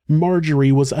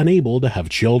 Marjorie was unable to have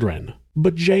children,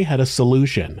 but Jay had a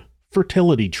solution: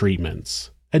 fertility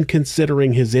treatments. And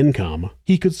considering his income,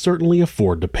 he could certainly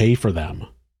afford to pay for them.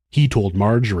 He told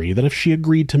Marjorie that if she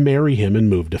agreed to marry him and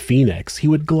move to Phoenix, he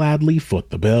would gladly foot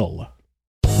the bill.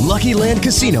 Lucky Land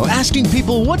Casino, asking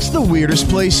people, what's the weirdest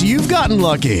place you've gotten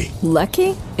lucky?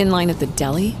 Lucky? In line at the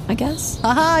deli, I guess?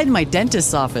 Aha, in my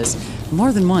dentist's office.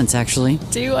 More than once, actually.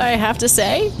 Do I have to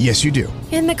say? Yes, you do.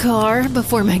 In the car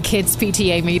before my kids'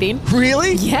 PTA meeting.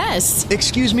 Really? Yes.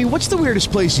 Excuse me, what's the weirdest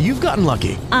place you've gotten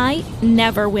lucky? I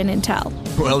never win and tell.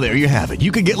 Well, there you have it. You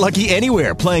can get lucky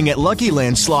anywhere, playing at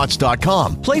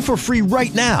LuckyLandSlots.com. Play for free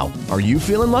right now. Are you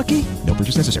feeling lucky? No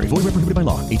purchase necessary. Void where prohibited by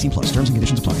law. 18+. Terms and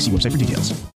conditions apply. See website for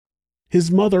details. His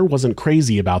mother wasn't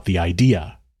crazy about the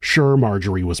idea. Sure,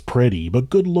 Marjorie was pretty, but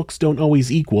good looks don't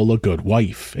always equal a good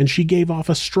wife, and she gave off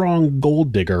a strong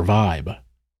gold digger vibe.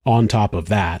 On top of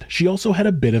that, she also had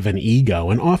a bit of an ego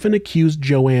and often accused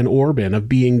Joanne Orbin of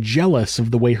being jealous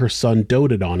of the way her son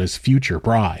doted on his future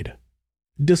bride.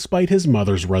 Despite his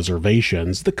mother's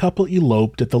reservations, the couple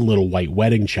eloped at the Little White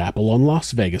Wedding Chapel on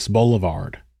Las Vegas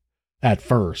Boulevard. At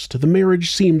first, the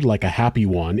marriage seemed like a happy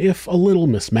one, if a little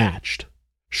mismatched.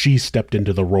 She stepped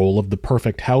into the role of the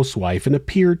perfect housewife and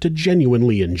appeared to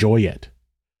genuinely enjoy it.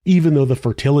 Even though the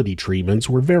fertility treatments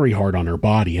were very hard on her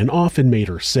body and often made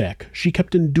her sick, she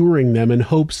kept enduring them in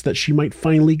hopes that she might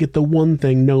finally get the one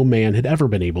thing no man had ever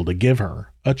been able to give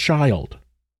her: a child.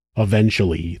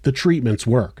 Eventually, the treatments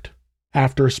worked.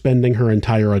 After spending her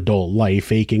entire adult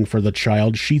life aching for the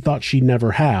child she thought she'd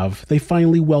never have, they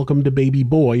finally welcomed a baby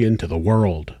boy into the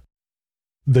world.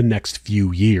 The next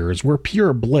few years were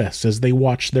pure bliss as they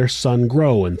watched their son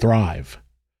grow and thrive.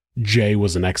 Jay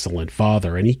was an excellent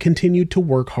father, and he continued to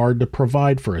work hard to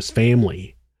provide for his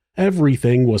family.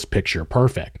 Everything was picture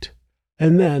perfect.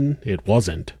 And then it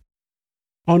wasn't.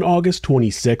 On August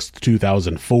 26,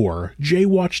 2004, Jay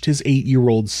watched his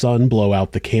 8-year-old son blow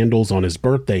out the candles on his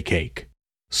birthday cake.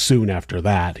 Soon after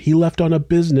that, he left on a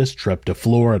business trip to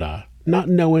Florida, not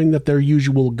knowing that their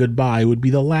usual goodbye would be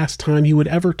the last time he would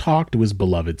ever talk to his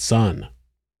beloved son.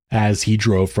 As he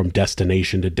drove from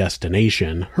destination to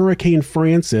destination, Hurricane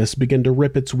Francis began to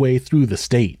rip its way through the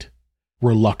state.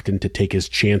 Reluctant to take his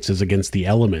chances against the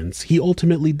elements, he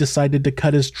ultimately decided to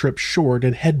cut his trip short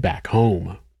and head back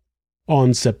home.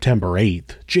 On September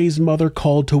 8th, Jay's mother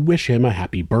called to wish him a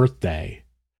happy birthday.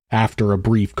 After a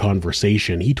brief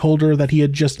conversation, he told her that he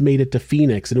had just made it to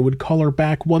Phoenix and would call her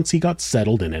back once he got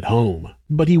settled in at home,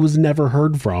 but he was never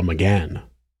heard from again.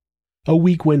 A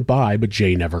week went by, but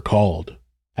Jay never called.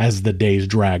 As the days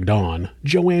dragged on,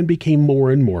 Joanne became more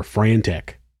and more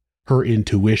frantic. Her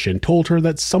intuition told her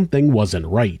that something wasn't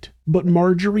right, but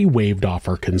Marjorie waved off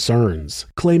her concerns,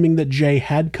 claiming that Jay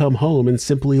had come home and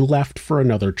simply left for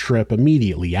another trip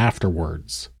immediately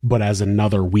afterwards. But as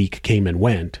another week came and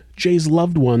went, Jay's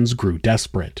loved ones grew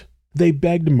desperate. They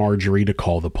begged Marjorie to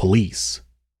call the police.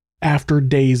 After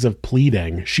days of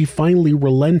pleading, she finally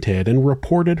relented and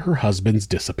reported her husband's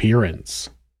disappearance.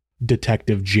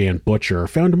 Detective Jan Butcher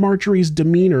found Marjorie's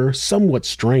demeanor somewhat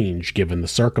strange given the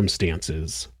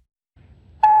circumstances.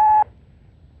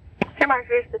 Hey,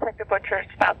 Marjorie, it's Detective Butcher.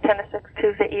 It's about 10 to 6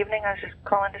 Tuesday evening. I was just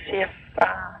calling to see if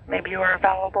maybe you were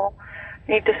available.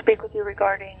 need to speak with you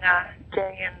regarding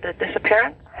Jay and the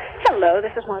disappearance. Hello,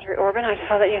 this is Marjorie Orbin. I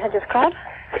saw that you had just called.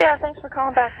 Yeah, thanks for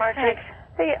calling back, Marjorie. Thanks.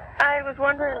 Hey, I was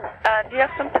wondering, do you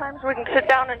have some time so we can sit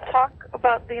down and talk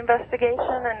about the investigation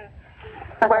and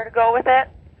where to go with it?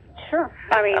 Sure.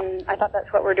 I mean, I thought that's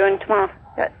what we're doing tomorrow.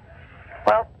 Good.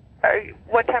 Well,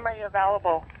 what time are you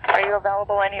available? Are you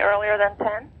available any earlier than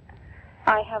 10?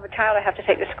 I have a child I have to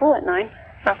take to school at 9.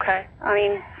 Okay. I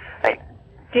mean,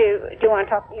 do you want to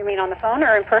talk, you mean on the phone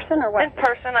or in person or what? In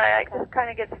person. I just kind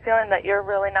of get the feeling that you're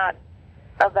really not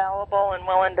available and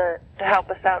willing to help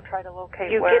us out, try to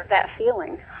locate you where... You get that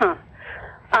feeling, huh?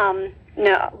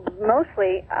 No,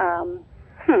 mostly,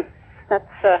 that's,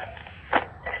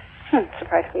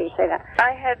 surprised for you to say that.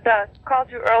 I had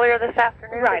called you earlier this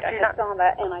afternoon. Right, I just saw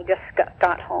that, and I just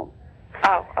got home.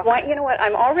 Oh, okay. Well, you know what,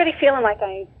 I'm already feeling like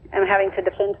I am having to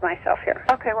defend myself here.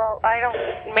 Okay, well, I don't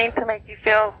mean to make you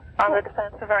feel on the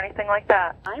defensive or anything like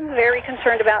that. I'm very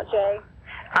concerned about Jay.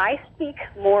 I speak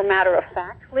more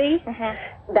matter-of-factly.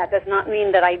 Mm-hmm. That does not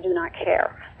mean that I do not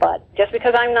care. But just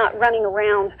because I'm not running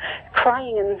around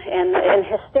crying in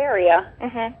hysteria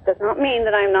does not mean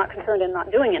that I'm not concerned and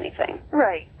not doing anything.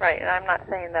 Right. I'm not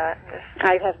saying that.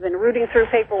 I have been rooting through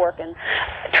paperwork and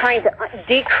trying to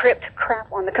decrypt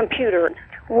crap on the computer.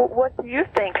 What do you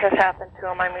think has happened to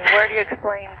him? I mean, where do you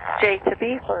explain Jay to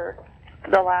be for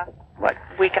the last,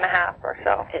 week and a half or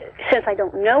so? Since I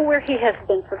don't know where he has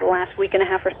been for the last week and a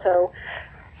half or so,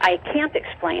 I can't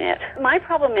explain it. My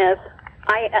problem is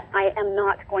I am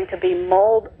not going to be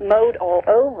mowed all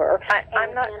over.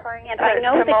 I'm not trying and I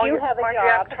know that you have a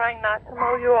job. I'm trying not to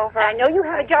mow you over. I know you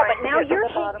have a job, but now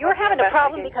you're having a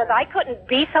problem because I couldn't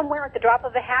be somewhere at the drop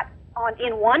of a hat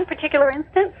in one particular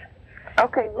instance.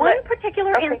 Okay. One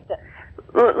particular instance.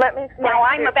 Let me explain. Now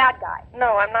I'm a bad guy.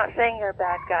 No, I'm not saying you're a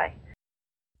bad guy.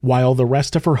 While the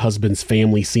rest of her husband's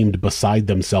family seemed beside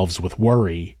themselves with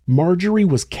worry, Marjorie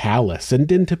was callous and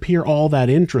didn't appear all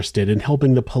that interested in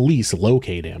helping the police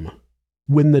locate him.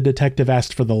 When the detective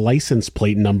asked for the license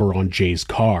plate number on Jay's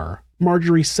car,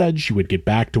 Marjorie said she would get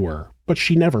back to her, but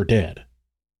she never did.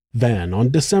 Then, on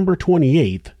December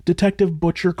 28th, Detective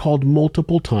Butcher called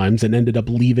multiple times and ended up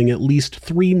leaving at least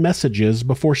 3 messages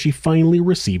before she finally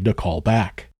received a call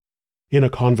back. In a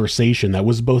conversation that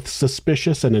was both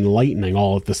suspicious and enlightening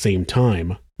all at the same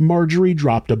time, Marjorie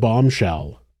dropped a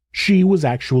bombshell. She was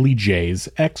actually Jay's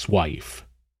ex-wife.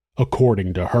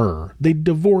 According to her, they'd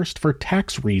divorced for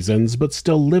tax reasons but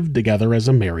still lived together as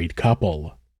a married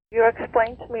couple. You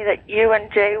explained to me that you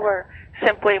and Jay were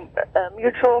simply a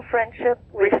mutual friendship,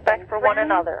 respect for one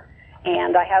another.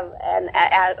 And I have,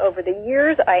 over the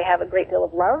years, I have a great deal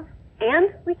of love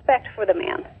and respect for the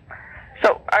man.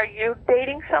 So, are you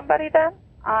dating somebody then?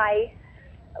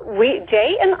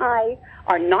 Jay and I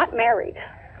are not married.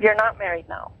 You're not married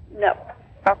now? No.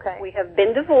 Okay. We have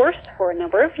been divorced for a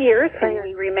number of years, and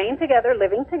we remain together,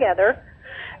 living together,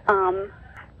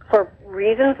 for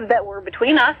reasons that were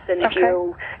between us. And if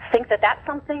you think that that's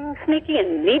something sneaky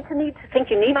and need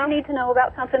to know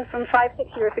about something from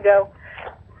 5-6 years ago,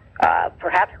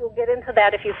 perhaps we'll get into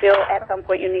that if you feel at some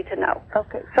point you need to know.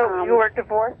 Okay. So you were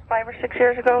divorced 5 or 6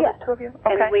 years ago, yes. The two of you?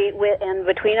 Okay. And and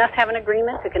between us have an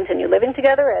agreement to continue living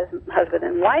together as husband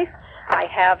and wife. I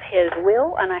have his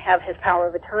will and I have his power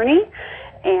of attorney.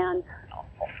 And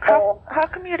how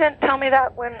come you didn't tell me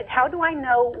that when... How do I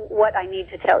know what I need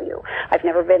to tell you? I've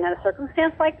never been in a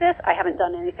circumstance like this. I haven't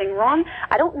done anything wrong.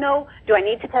 I don't know. Do I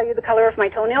need to tell you the color of my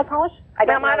toenail polish? I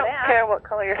don't care what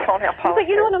color your toenail polish is. But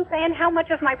you know what I'm saying? How much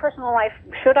of my personal life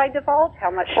should I divulge?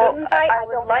 How much shouldn't I? I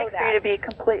would like for you to be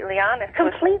completely honest.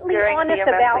 Completely honest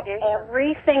about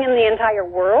everything in the entire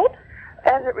world?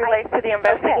 As it relates to the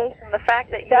investigation, the fact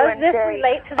that you and Jay... Does this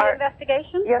relate to the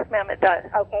investigation? Yes, ma'am, it does.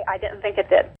 Okay, I didn't think it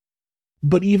did.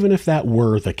 But even if that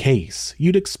were the case,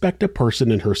 you'd expect a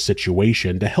person in her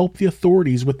situation to help the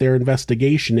authorities with their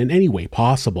investigation in any way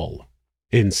possible.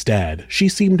 Instead, she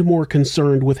seemed more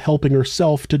concerned with helping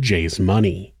herself to Jay's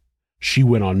money. She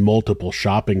went on multiple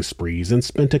shopping sprees and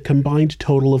spent a combined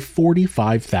total of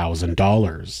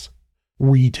 $45,000.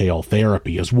 Retail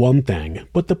therapy is one thing,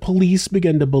 but the police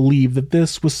began to believe that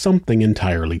this was something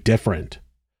entirely different.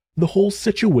 The whole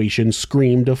situation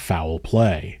screamed of foul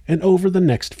play, and over the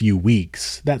next few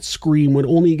weeks, that scream would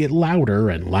only get louder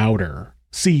and louder.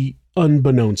 See,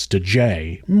 unbeknownst to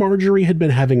Jay, Marjorie had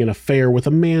been having an affair with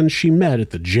a man she met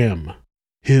at the gym.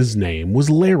 His name was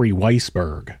Larry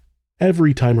Weisberg.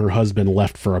 Every time her husband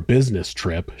left for a business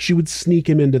trip, she would sneak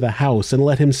him into the house and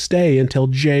let him stay until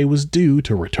Jay was due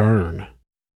to return.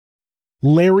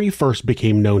 Larry first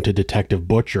became known to Detective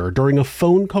Butcher during a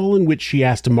phone call in which she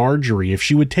asked Marjorie if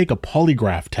she would take a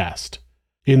polygraph test.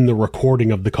 In the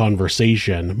recording of the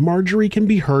conversation, Marjorie can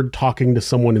be heard talking to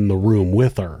someone in the room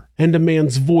with her, and a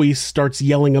man's voice starts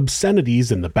yelling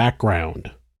obscenities in the background.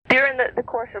 During the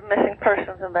course of missing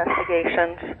persons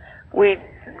investigations, we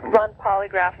run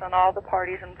polygraphs on all the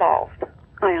parties involved.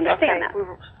 I understand that. We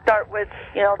start with,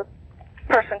 the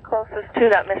person closest to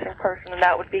that missing person, and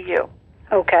that would be you.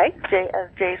 Okay. As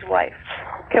Jay's wife.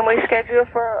 Can we schedule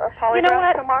for a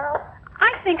polygraph tomorrow? I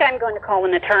think I'm going to call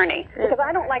an attorney because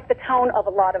I don't like the tone of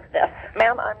a lot of this.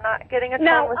 Ma'am, I'm not getting a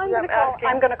tone with you.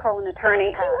 I'm going to call an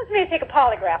attorney. He wants me to take a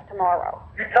polygraph tomorrow.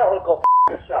 You tell her to go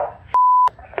yourself.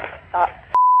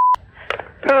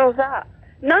 Who's that?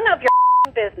 None of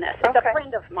your business. It's a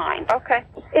friend of mine. Okay.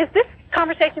 Is this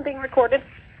conversation being recorded?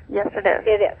 Yes, it is.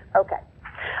 It is. Okay.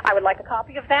 I would like a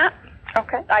copy of that.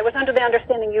 Okay. I was under the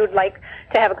understanding you'd like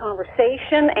to have a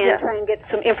conversation and try and get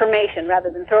some information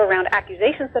rather than throw around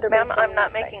accusations that are being Ma'am, I'm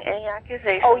not making any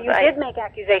accusations. Oh, you did make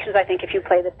accusations, I think, if you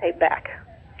play this tape back.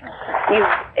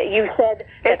 You said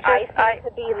that I seem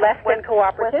to be less than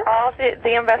cooperative. With all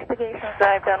the investigations that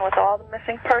I've done with all the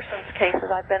missing persons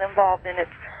cases I've been involved in,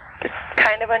 it's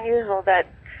kind of unusual that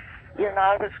you're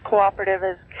not as cooperative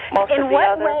as most of the others. In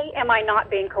what way am I not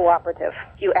being cooperative?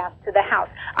 You asked to the House.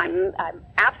 I'm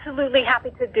absolutely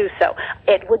happy to do so.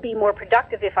 It would be more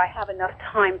productive if I have enough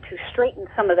time to straighten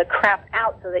some of the crap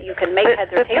out so that you can make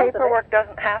heads or tails of it. The paperwork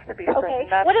doesn't have to be straightened.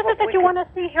 Okay. What is it that you want to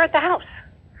see here at the House?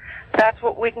 That's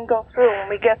what we can go through when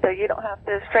we get there. You don't have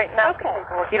to straighten out the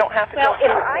paperwork. You don't have to go through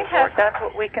the paperwork. That's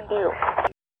what we can do.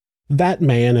 That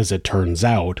man, as it turns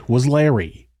out, was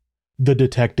Larry. The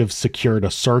detectives secured a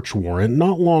search warrant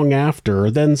not long after,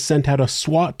 then sent out a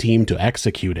SWAT team to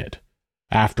execute it.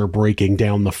 After breaking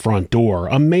down the front door,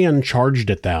 a man charged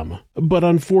at them, but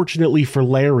unfortunately for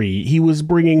Larry, he was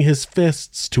bringing his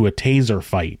fists to a taser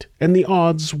fight, and the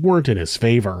odds weren't in his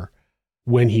favor.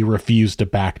 When he refused to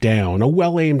back down, a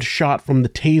well-aimed shot from the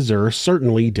taser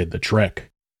certainly did the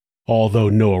trick. Although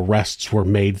no arrests were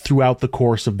made throughout the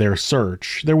course of their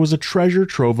search, there was a treasure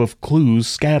trove of clues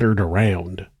scattered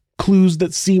around. Clues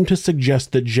that seemed to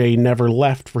suggest that Jay never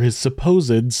left for his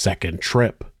supposed second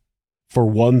trip. For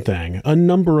one thing, a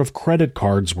number of credit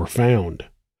cards were found.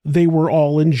 They were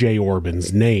all in Jay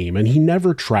Orbin's name, and he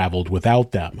never traveled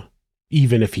without them.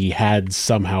 Even if he had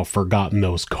somehow forgotten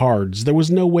those cards, there was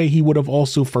no way he would have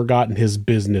also forgotten his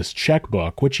business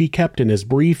checkbook, which he kept in his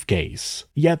briefcase.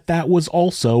 Yet that was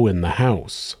also in the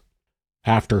house.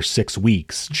 After 6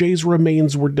 weeks, Jay's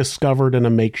remains were discovered in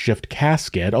a makeshift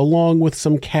casket along with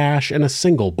some cash and a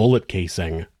single bullet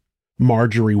casing.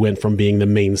 Marjorie went from being the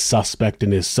main suspect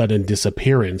in his sudden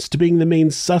disappearance to being the main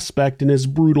suspect in his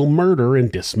brutal murder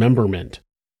and dismemberment.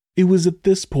 It was at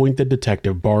this point that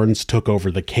Detective Barnes took over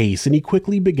the case and he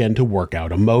quickly began to work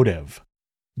out a motive.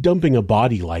 Dumping a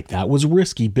body like that was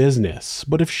risky business,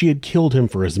 but if she had killed him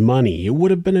for his money, it would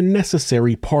have been a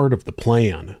necessary part of the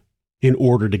plan. In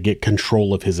order to get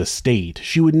control of his estate,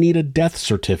 she would need a death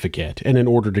certificate, and in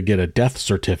order to get a death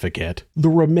certificate, the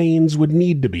remains would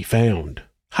need to be found.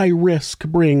 High risk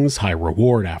brings high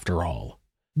reward after all.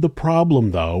 The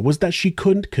problem, though, was that she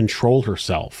couldn't control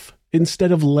herself.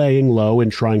 Instead of laying low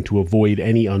and trying to avoid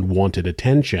any unwanted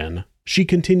attention, she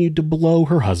continued to blow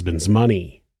her husband's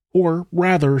money. Or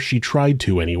rather, she tried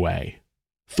to anyway.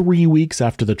 3 weeks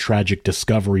after the tragic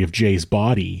discovery of Jay's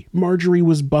body, Marjorie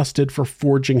was busted for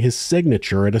forging his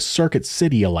signature at a Circuit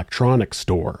City electronics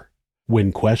store.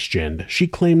 When questioned, she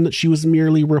claimed that she was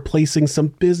merely replacing some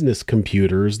business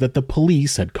computers that the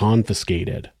police had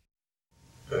confiscated.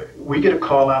 We get a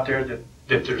call out there that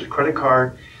there's a credit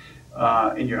card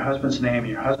in your husband's name, and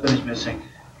your husband is missing.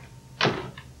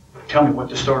 Tell me what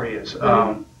the story is.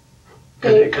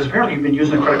 Because apparently you've been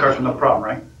using the credit cards with no problem,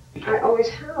 right? I always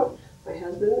have. My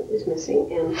husband is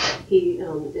missing, and he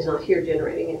is not here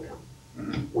generating income.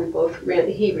 Mm-hmm.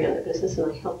 He ran the business,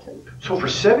 and I helped him. So for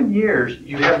 7 years,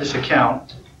 you have this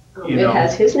account. It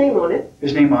has his name on it.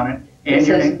 His name on it. And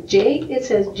your name? It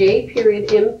says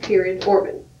J.M.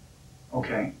 Orbin.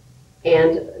 Okay.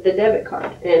 And the debit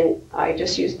card. And I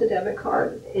just used the debit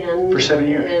card. And for 7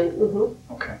 years?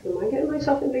 Okay. Am I getting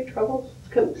myself in big trouble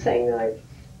saying that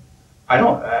I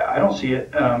don't see it.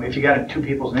 If you got two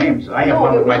people's names, I have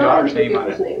one with my daughter's name on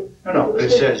it. No, it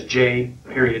says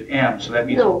J.M. So that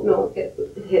means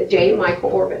J.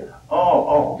 Michael Orbin.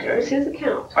 Oh, okay. It was his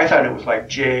account. I thought it was like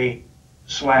J/M.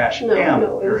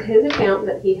 No, it was his account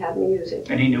that he had me using.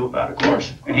 And he knew about it, of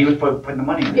course. And he was putting the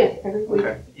money in. Yes, every week.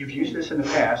 Okay. You've used this in the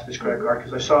past, this credit card,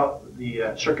 because I saw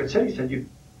the Circuit City said you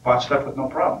bought stuff with no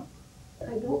problem.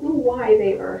 I don't know why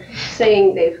they are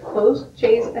saying they've closed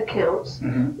Jay's accounts.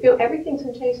 Mm-hmm. Everything's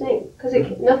in Jay's name because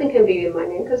nothing can be in my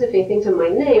name because if anything's in my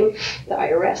name, the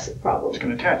IRS problem. It's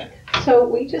going to attach it.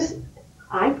 So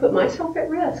I put myself at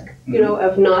risk,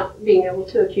 of not being able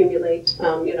to accumulate,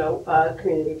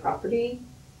 community property,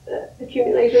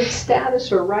 accumulation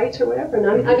status or rights or whatever.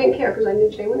 And I didn't care because I knew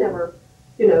Jay would never,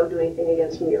 do anything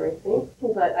against me or anything.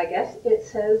 But I guess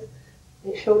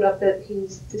it showed up that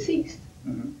he's deceased.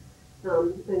 Mm-hmm.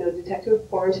 I know Detective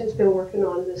Barnes has been working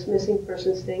on this missing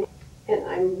persons thing, and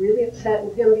I'm really upset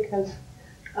with him because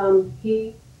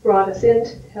he brought us in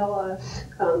to tell us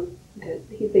that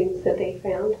he thinks that they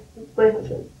found my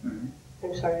husband. Mm-hmm.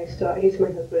 I'm sorry, he's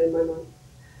my husband in my mind.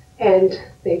 And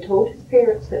they told his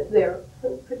parents that they're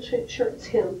 100% sure it's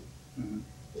him. Mm-hmm.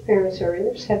 His parents are in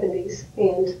their 70s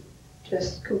and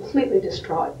just completely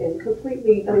distraught and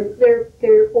completely,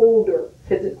 they're older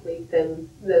physically than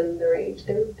their age.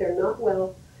 They're not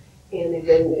well, and they've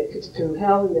been through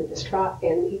hell and they're distraught,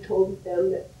 and he told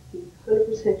them that he's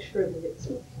 100% sure that it's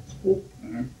my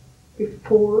husband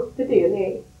before the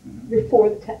DNA, before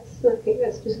the test. And I think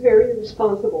that's just very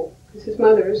irresponsible because his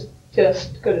mother's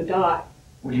just going to die.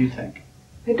 What do you think?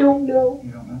 I don't know.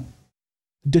 You don't know?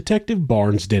 Detective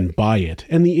Barnes didn't buy it,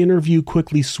 and the interview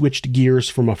quickly switched gears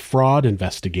from a fraud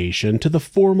investigation to the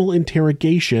formal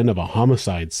interrogation of a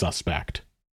homicide suspect.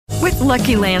 With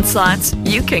Lucky Land Slots,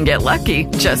 you can get lucky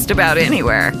just about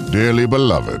anywhere. Dearly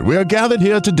beloved, we are gathered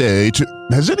here today to...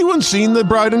 Has anyone seen the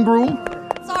bride and groom?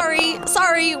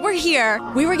 Sorry, we're here.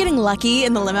 We were getting lucky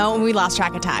in the limo and we lost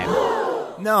track of time.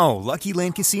 No, Lucky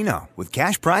Land Casino, with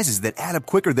cash prizes that add up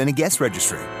quicker than a guest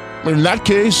registry. In that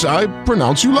case, I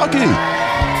pronounce you lucky.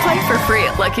 Play for free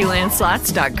at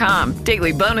LuckyLandSlots.com.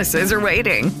 Daily bonuses are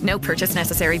waiting. No purchase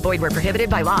necessary. Void where prohibited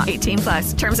by law.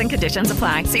 18+. Terms and conditions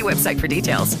apply. See website for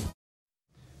details.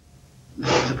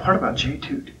 The part about Jay,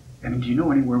 too, do you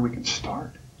know anywhere we can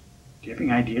start? Do you have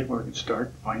any idea where we can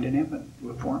start finding him and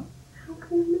look for him? How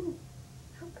can I know?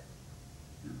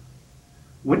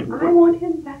 What, I want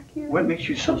him back here. What makes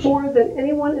you so... more than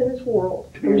anyone in this world.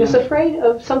 I'm just afraid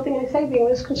of something I say being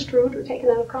misconstrued or taken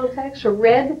out of context or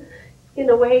read in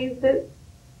a way that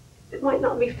it might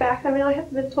not be fact. I mean, I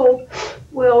have been told,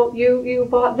 well, you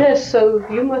bought this, so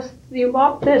you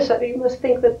bought this, so you must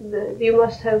think that you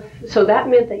must have, so that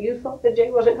meant that you thought that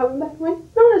Jay wasn't coming back. No,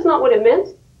 that's not what it meant.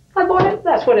 I bought it,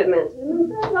 that's what it meant.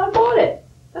 I bought it,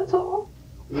 that's all.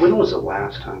 When was the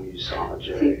last time you saw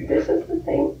Jay? See, this is the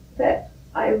thing that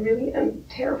I really am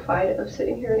terrified of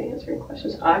sitting here and answering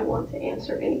questions. I want to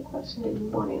answer any question that you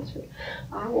want answered.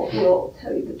 I will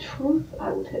tell you the truth.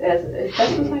 I will as best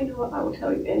as I know it, I will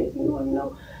tell you anything you want to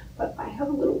know. But I have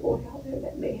a little boy out there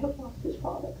that may have lost his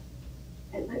father.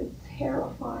 And I'm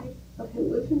terrified of him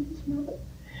losing his mother.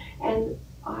 And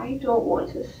I don't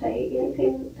want to say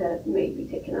anything that may be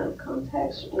taken out of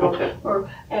context,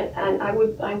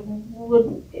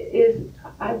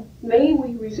 may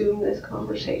we resume this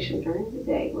conversation during the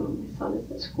day when my son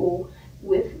is at school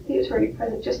with the attorney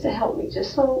present, just to help me,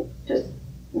 just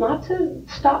not to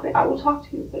stop me. I will talk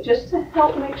to you, but just to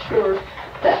help make sure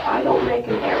that I don't make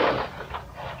an error.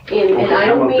 And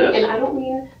I don't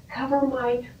mean cover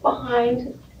my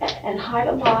behind and hide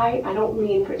a lie. I don't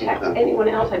mean protect anyone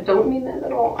else. I don't mean that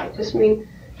at all. I just mean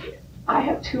I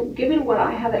have to, given what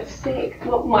I have at stake,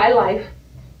 my life,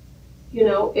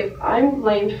 if I'm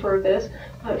blamed for this,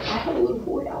 I have a little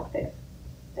boy out there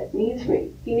that needs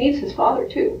me. He needs his father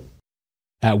too.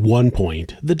 At one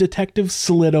point, the detective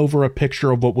slid over a picture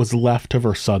of what was left of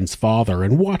her son's father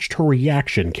and watched her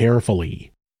reaction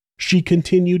carefully. She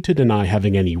continued to deny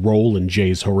having any role in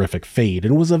Jay's horrific fate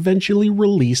and was eventually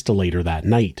released later that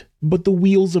night, but the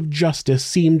wheels of justice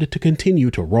seemed to continue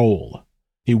to roll.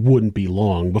 It wouldn't be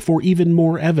long before even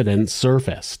more evidence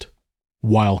surfaced.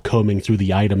 While combing through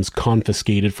the items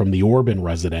confiscated from the Orbin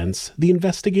residence, the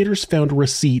investigators found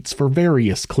receipts for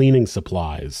various cleaning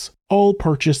supplies, all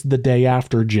purchased the day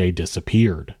after Jay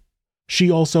disappeared. She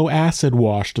also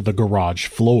acid-washed the garage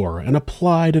floor and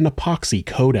applied an epoxy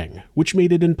coating, which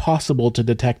made it impossible to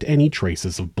detect any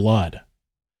traces of blood.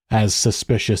 As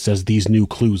suspicious as these new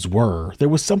clues were, there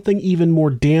was something even more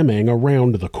damning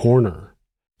around the corner.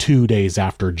 2 days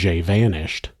after Jay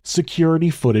vanished, security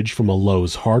footage from a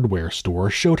Lowe's hardware store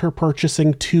showed her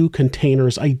purchasing 2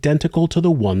 containers identical to the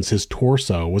ones his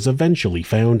torso was eventually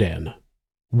found in.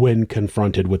 When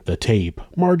confronted with the tape,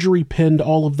 Marjorie pinned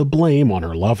all of the blame on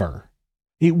her lover.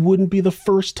 It wouldn't be the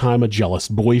first time a jealous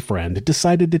boyfriend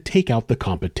decided to take out the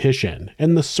competition,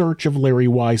 and the search of Larry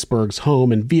Weisberg's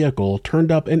home and vehicle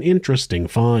turned up an interesting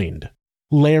find.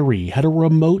 Larry had a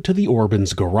remote to the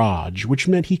Orbin's garage, which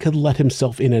meant he could let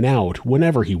himself in and out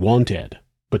whenever he wanted.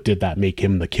 But did that make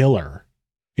him the killer?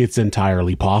 It's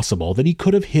entirely possible that he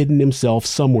could have hidden himself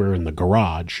somewhere in the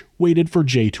garage, waited for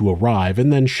Jay to arrive,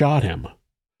 and then shot him.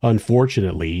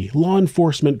 Unfortunately, law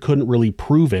enforcement couldn't really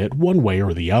prove it one way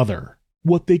or the other.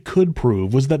 What they could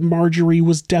prove was that Marjorie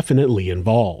was definitely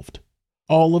involved.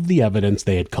 All of the evidence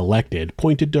they had collected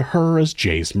pointed to her as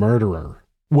Jay's murderer.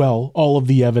 Well, all of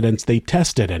the evidence they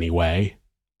tested anyway.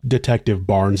 Detective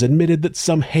Barnes admitted that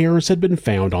some hairs had been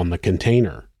found on the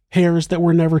container. Hairs that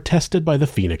were never tested by the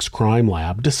Phoenix Crime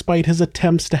Lab despite his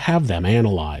attempts to have them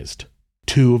analyzed.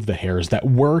 2 of the hairs that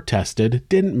were tested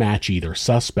didn't match either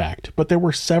suspect, but there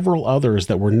were several others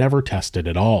that were never tested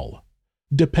at all.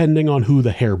 Depending on who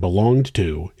the hair belonged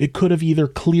to, it could have either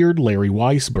cleared Larry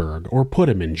Weisberg or put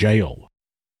him in jail.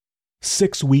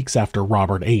 6 weeks after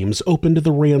Robert Ames opened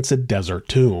the Rancid Desert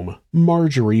Tomb,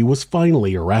 Marjorie was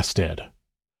finally arrested.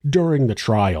 During the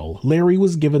trial, Larry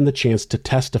was given the chance to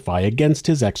testify against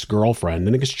his ex-girlfriend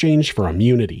in exchange for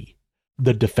immunity.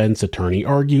 The defense attorney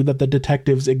argued that the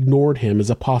detectives ignored him as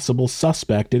a possible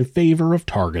suspect in favor of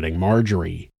targeting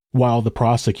Marjorie, while the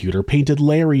prosecutor painted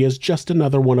Larry as just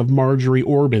another one of Marjorie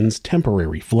Orbin's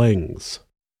temporary flings.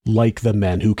 Like the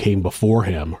men who came before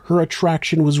him, her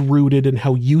attraction was rooted in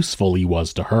how useful he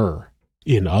was to her.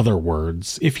 In other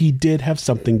words, if he did have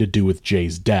something to do with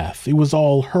Jay's death, it was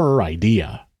all her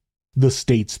idea. The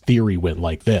state's theory went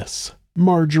like this.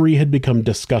 Marjorie had become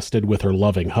disgusted with her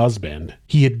loving husband.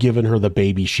 He had given her the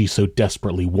baby she so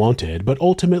desperately wanted, but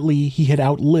ultimately he had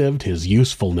outlived his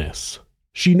usefulness.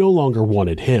 She no longer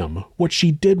wanted him. What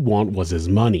she did want was his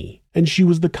money, and she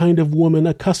was the kind of woman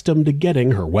accustomed to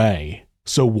getting her way.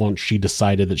 So once she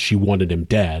decided that she wanted him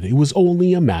dead, it was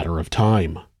only a matter of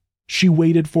time. She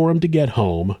waited for him to get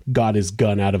home, got his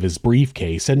gun out of his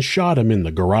briefcase, and shot him in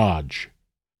the garage.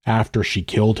 After she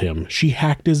killed him, she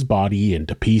hacked his body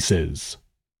into pieces.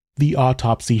 The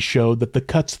autopsy showed that the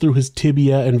cuts through his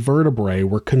tibia and vertebrae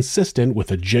were consistent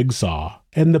with a jigsaw,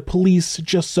 and the police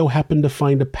just so happened to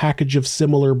find a package of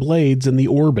similar blades in the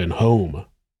Orbin home.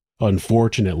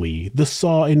 Unfortunately, the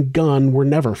saw and gun were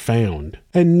never found,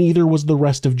 and neither was the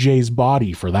rest of Jay's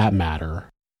body for that matter.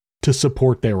 To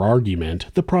support their argument,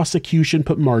 the prosecution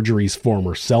put Marjorie's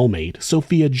former cellmate,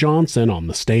 Sophia Johnson, on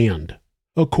the stand.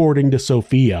 According to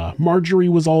Sophia, Marjorie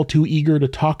was all too eager to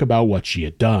talk about what she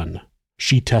had done.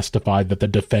 She testified that the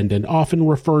defendant often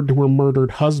referred to her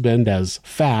murdered husband as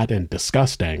fat and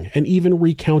disgusting, and even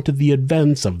recounted the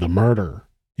events of the murder.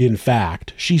 In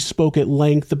fact, she spoke at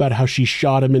length about how she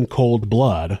shot him in cold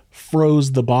blood,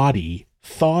 froze the body,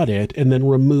 thawed it, and then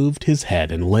removed his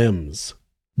head and limbs.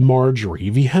 Marjorie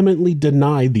vehemently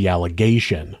denied the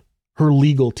allegation. Her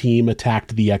legal team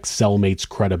attacked the ex-cellmate's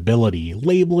credibility,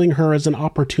 labeling her as an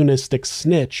opportunistic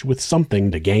snitch with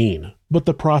something to gain. But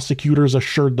the prosecutors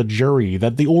assured the jury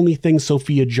that the only thing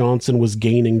Sophia Johnson was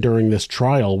gaining during this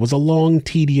trial was a long,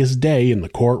 tedious day in the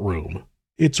courtroom.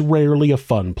 It's rarely a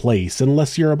fun place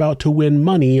unless you're about to win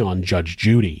money on Judge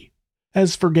Judy.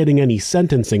 As for getting any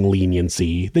sentencing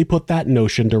leniency, they put that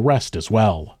notion to rest as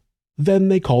well. Then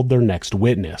they called their next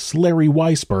witness, Larry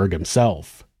Weisberg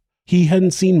himself. He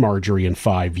hadn't seen Marjorie in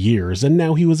 5 years, and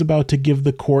now he was about to give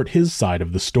the court his side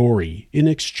of the story, in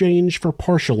exchange for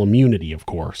partial immunity, of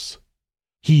course.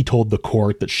 He told the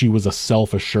court that she was a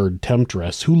self-assured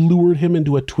temptress who lured him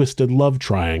into a twisted love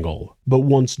triangle, but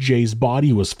once Jay's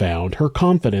body was found, her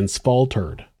confidence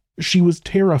faltered. She was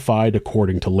terrified,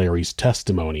 according to Larry's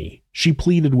testimony. She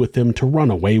pleaded with him to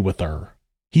run away with her.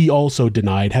 He also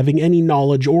denied having any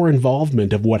knowledge or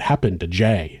involvement of what happened to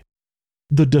Jay.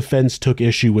 The defense took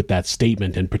issue with that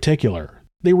statement in particular.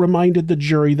 They reminded the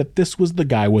jury that this was the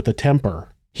guy with a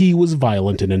temper. He was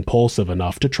violent and impulsive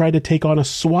enough to try to take on a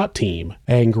SWAT team,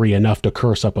 angry enough to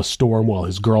curse up a storm while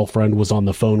his girlfriend was on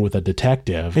the phone with a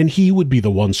detective, and he would be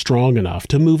the one strong enough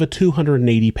to move a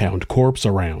 280-pound corpse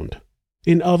around.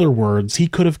 In other words, he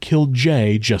could have killed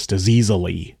Jay just as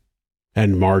easily.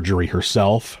 And Marjorie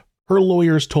herself? Her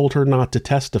lawyers told her not to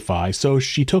testify, so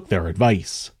she took their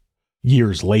advice.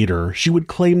 Years later, she would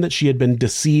claim that she had been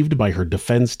deceived by her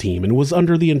defense team and was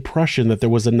under the impression that there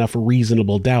was enough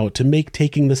reasonable doubt to make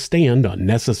taking the stand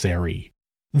unnecessary.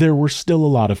 There were still a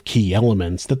lot of key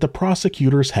elements that the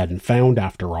prosecutors hadn't found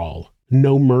after all.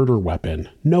 No murder weapon,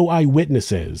 no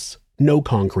eyewitnesses, no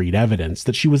concrete evidence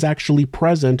that she was actually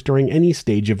present during any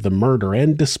stage of the murder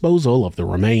and disposal of the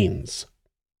remains.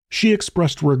 She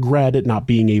expressed regret at not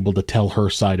being able to tell her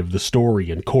side of the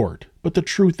story in court, but the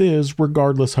truth is,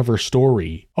 regardless of her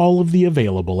story, all of the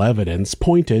available evidence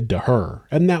pointed to her,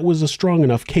 and that was a strong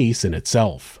enough case in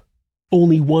itself.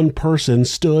 Only one person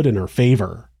stood in her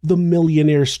favor, the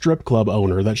millionaire strip club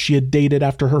owner that she had dated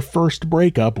after her first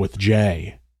breakup with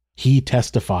Jay. He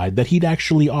testified that he'd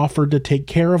actually offered to take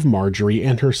care of Marjorie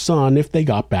and her son if they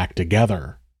got back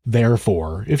together.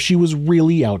 Therefore, if she was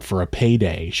really out for a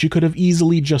payday, she could have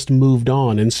easily just moved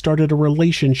on and started a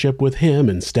relationship with him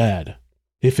instead.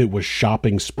 If it was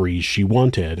shopping sprees she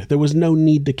wanted, there was no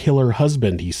need to kill her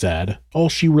husband, he said. All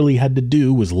she really had to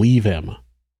do was leave him.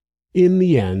 In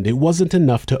the end, it wasn't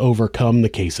enough to overcome the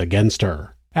case against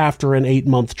her. After an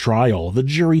 8-month trial, the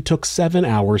jury took 7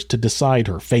 hours to decide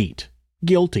her fate.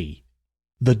 Guilty.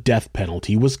 The death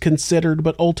penalty was considered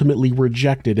but ultimately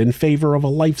rejected in favor of a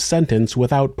life sentence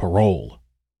without parole.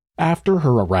 After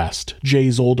her arrest,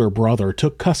 Jay's older brother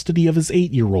took custody of his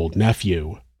 8-year-old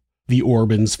nephew. The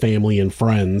Orbin's family and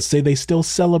friends say they still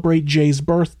celebrate Jay's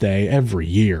birthday every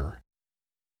year.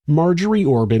 Marjorie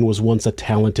Orbin was once a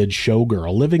talented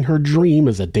showgirl living her dream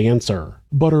as a dancer,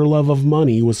 but her love of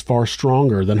money was far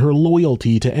stronger than her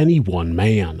loyalty to any one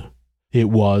man. It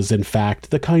was, in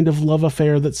fact, the kind of love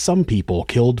affair that some people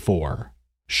killed for.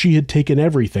 She had taken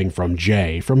everything from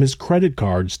Jay, from his credit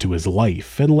cards to his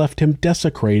life, and left him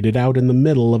desecrated out in the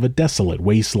middle of a desolate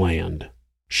wasteland.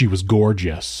 She was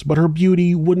gorgeous, but her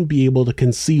beauty wouldn't be able to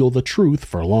conceal the truth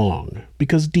for long,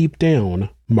 because deep down,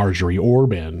 Marjorie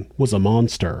Orbin was a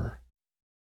monster.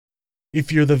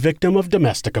 If you're the victim of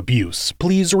domestic abuse,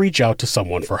 please reach out to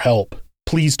someone for help.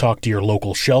 Please talk to your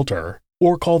local shelter,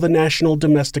 or call the National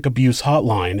Domestic Abuse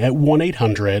Hotline at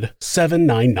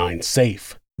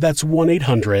 1-800-799-SAFE. That's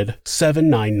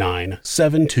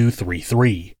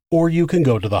 1-800-799-7233. Or you can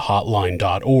go to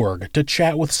thehotline.org to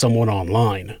chat with someone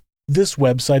online. This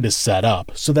website is set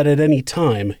up so that at any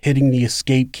time, hitting the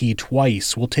escape key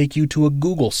twice will take you to a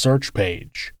Google search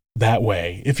page. That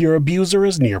way, if your abuser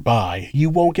is nearby, you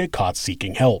won't get caught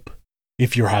seeking help.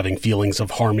 If you're having feelings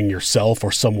of harming yourself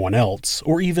or someone else,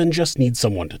 or even just need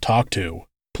someone to talk to,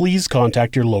 please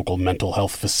contact your local mental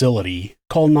health facility,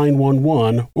 call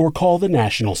 911, or call the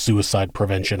National Suicide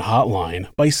Prevention Hotline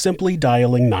by simply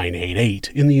dialing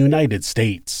 988 in the United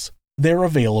States. They're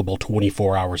available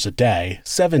 24 hours a day,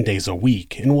 7 days a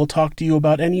week, and will talk to you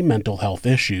about any mental health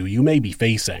issue you may be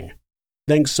facing.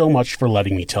 Thanks so much for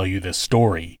letting me tell you this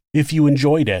story. If you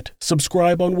enjoyed it,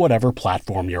 subscribe on whatever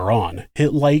platform you're on,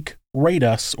 hit like, rate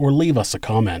us, or leave us a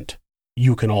comment.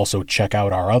 You can also check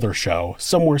out our other show,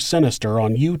 Somewhere Sinister,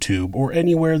 on YouTube or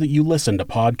anywhere that you listen to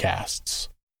podcasts.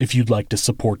 If you'd like to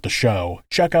support the show,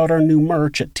 check out our new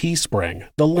merch at Teespring.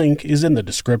 The link is in the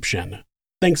description.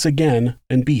 Thanks again,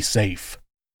 and be safe.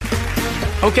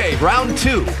 Okay, round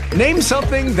 2. Name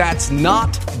something that's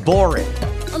not boring.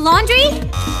 A laundry?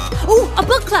 Ooh, a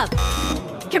book club.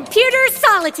 Computer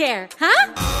solitaire,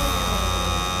 huh?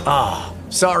 Ah,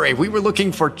 sorry, we were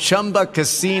looking for Chumba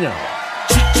Casino.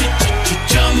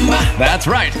 That's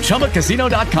right,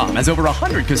 ChumbaCasino.com has over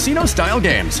 100 casino-style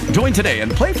games. Join today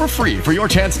and play for free for your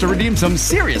chance to redeem some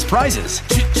serious prizes.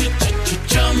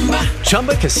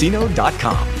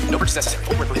 ChumbaCasino.com. No purchase necessary.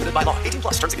 Void where prohibited by law. 18+.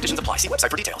 Terms and conditions apply. See website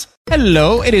for details.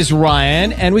 Hello, it is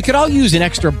Ryan, and we could all use an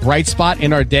extra bright spot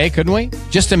in our day, couldn't we?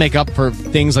 Just to make up for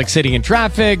things like sitting in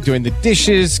traffic, doing the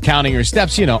dishes, counting your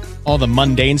steps, you know, all the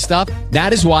mundane stuff.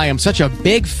 That is why I'm such a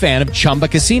big fan of Chumba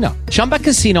Casino. Chumba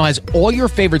Casino has all your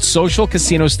favorite social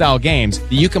casino-style games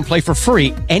that you can play for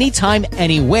free anytime,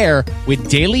 anywhere with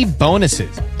daily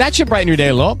bonuses. That should brighten your day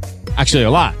a little. Actually,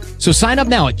 a lot. So sign up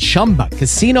now at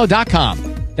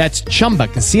ChumbaCasino.com. That's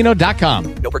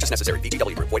ChumbaCasino.com. No purchase necessary.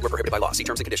 VGW. Void where prohibited by law. See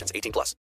terms and conditions. 18+.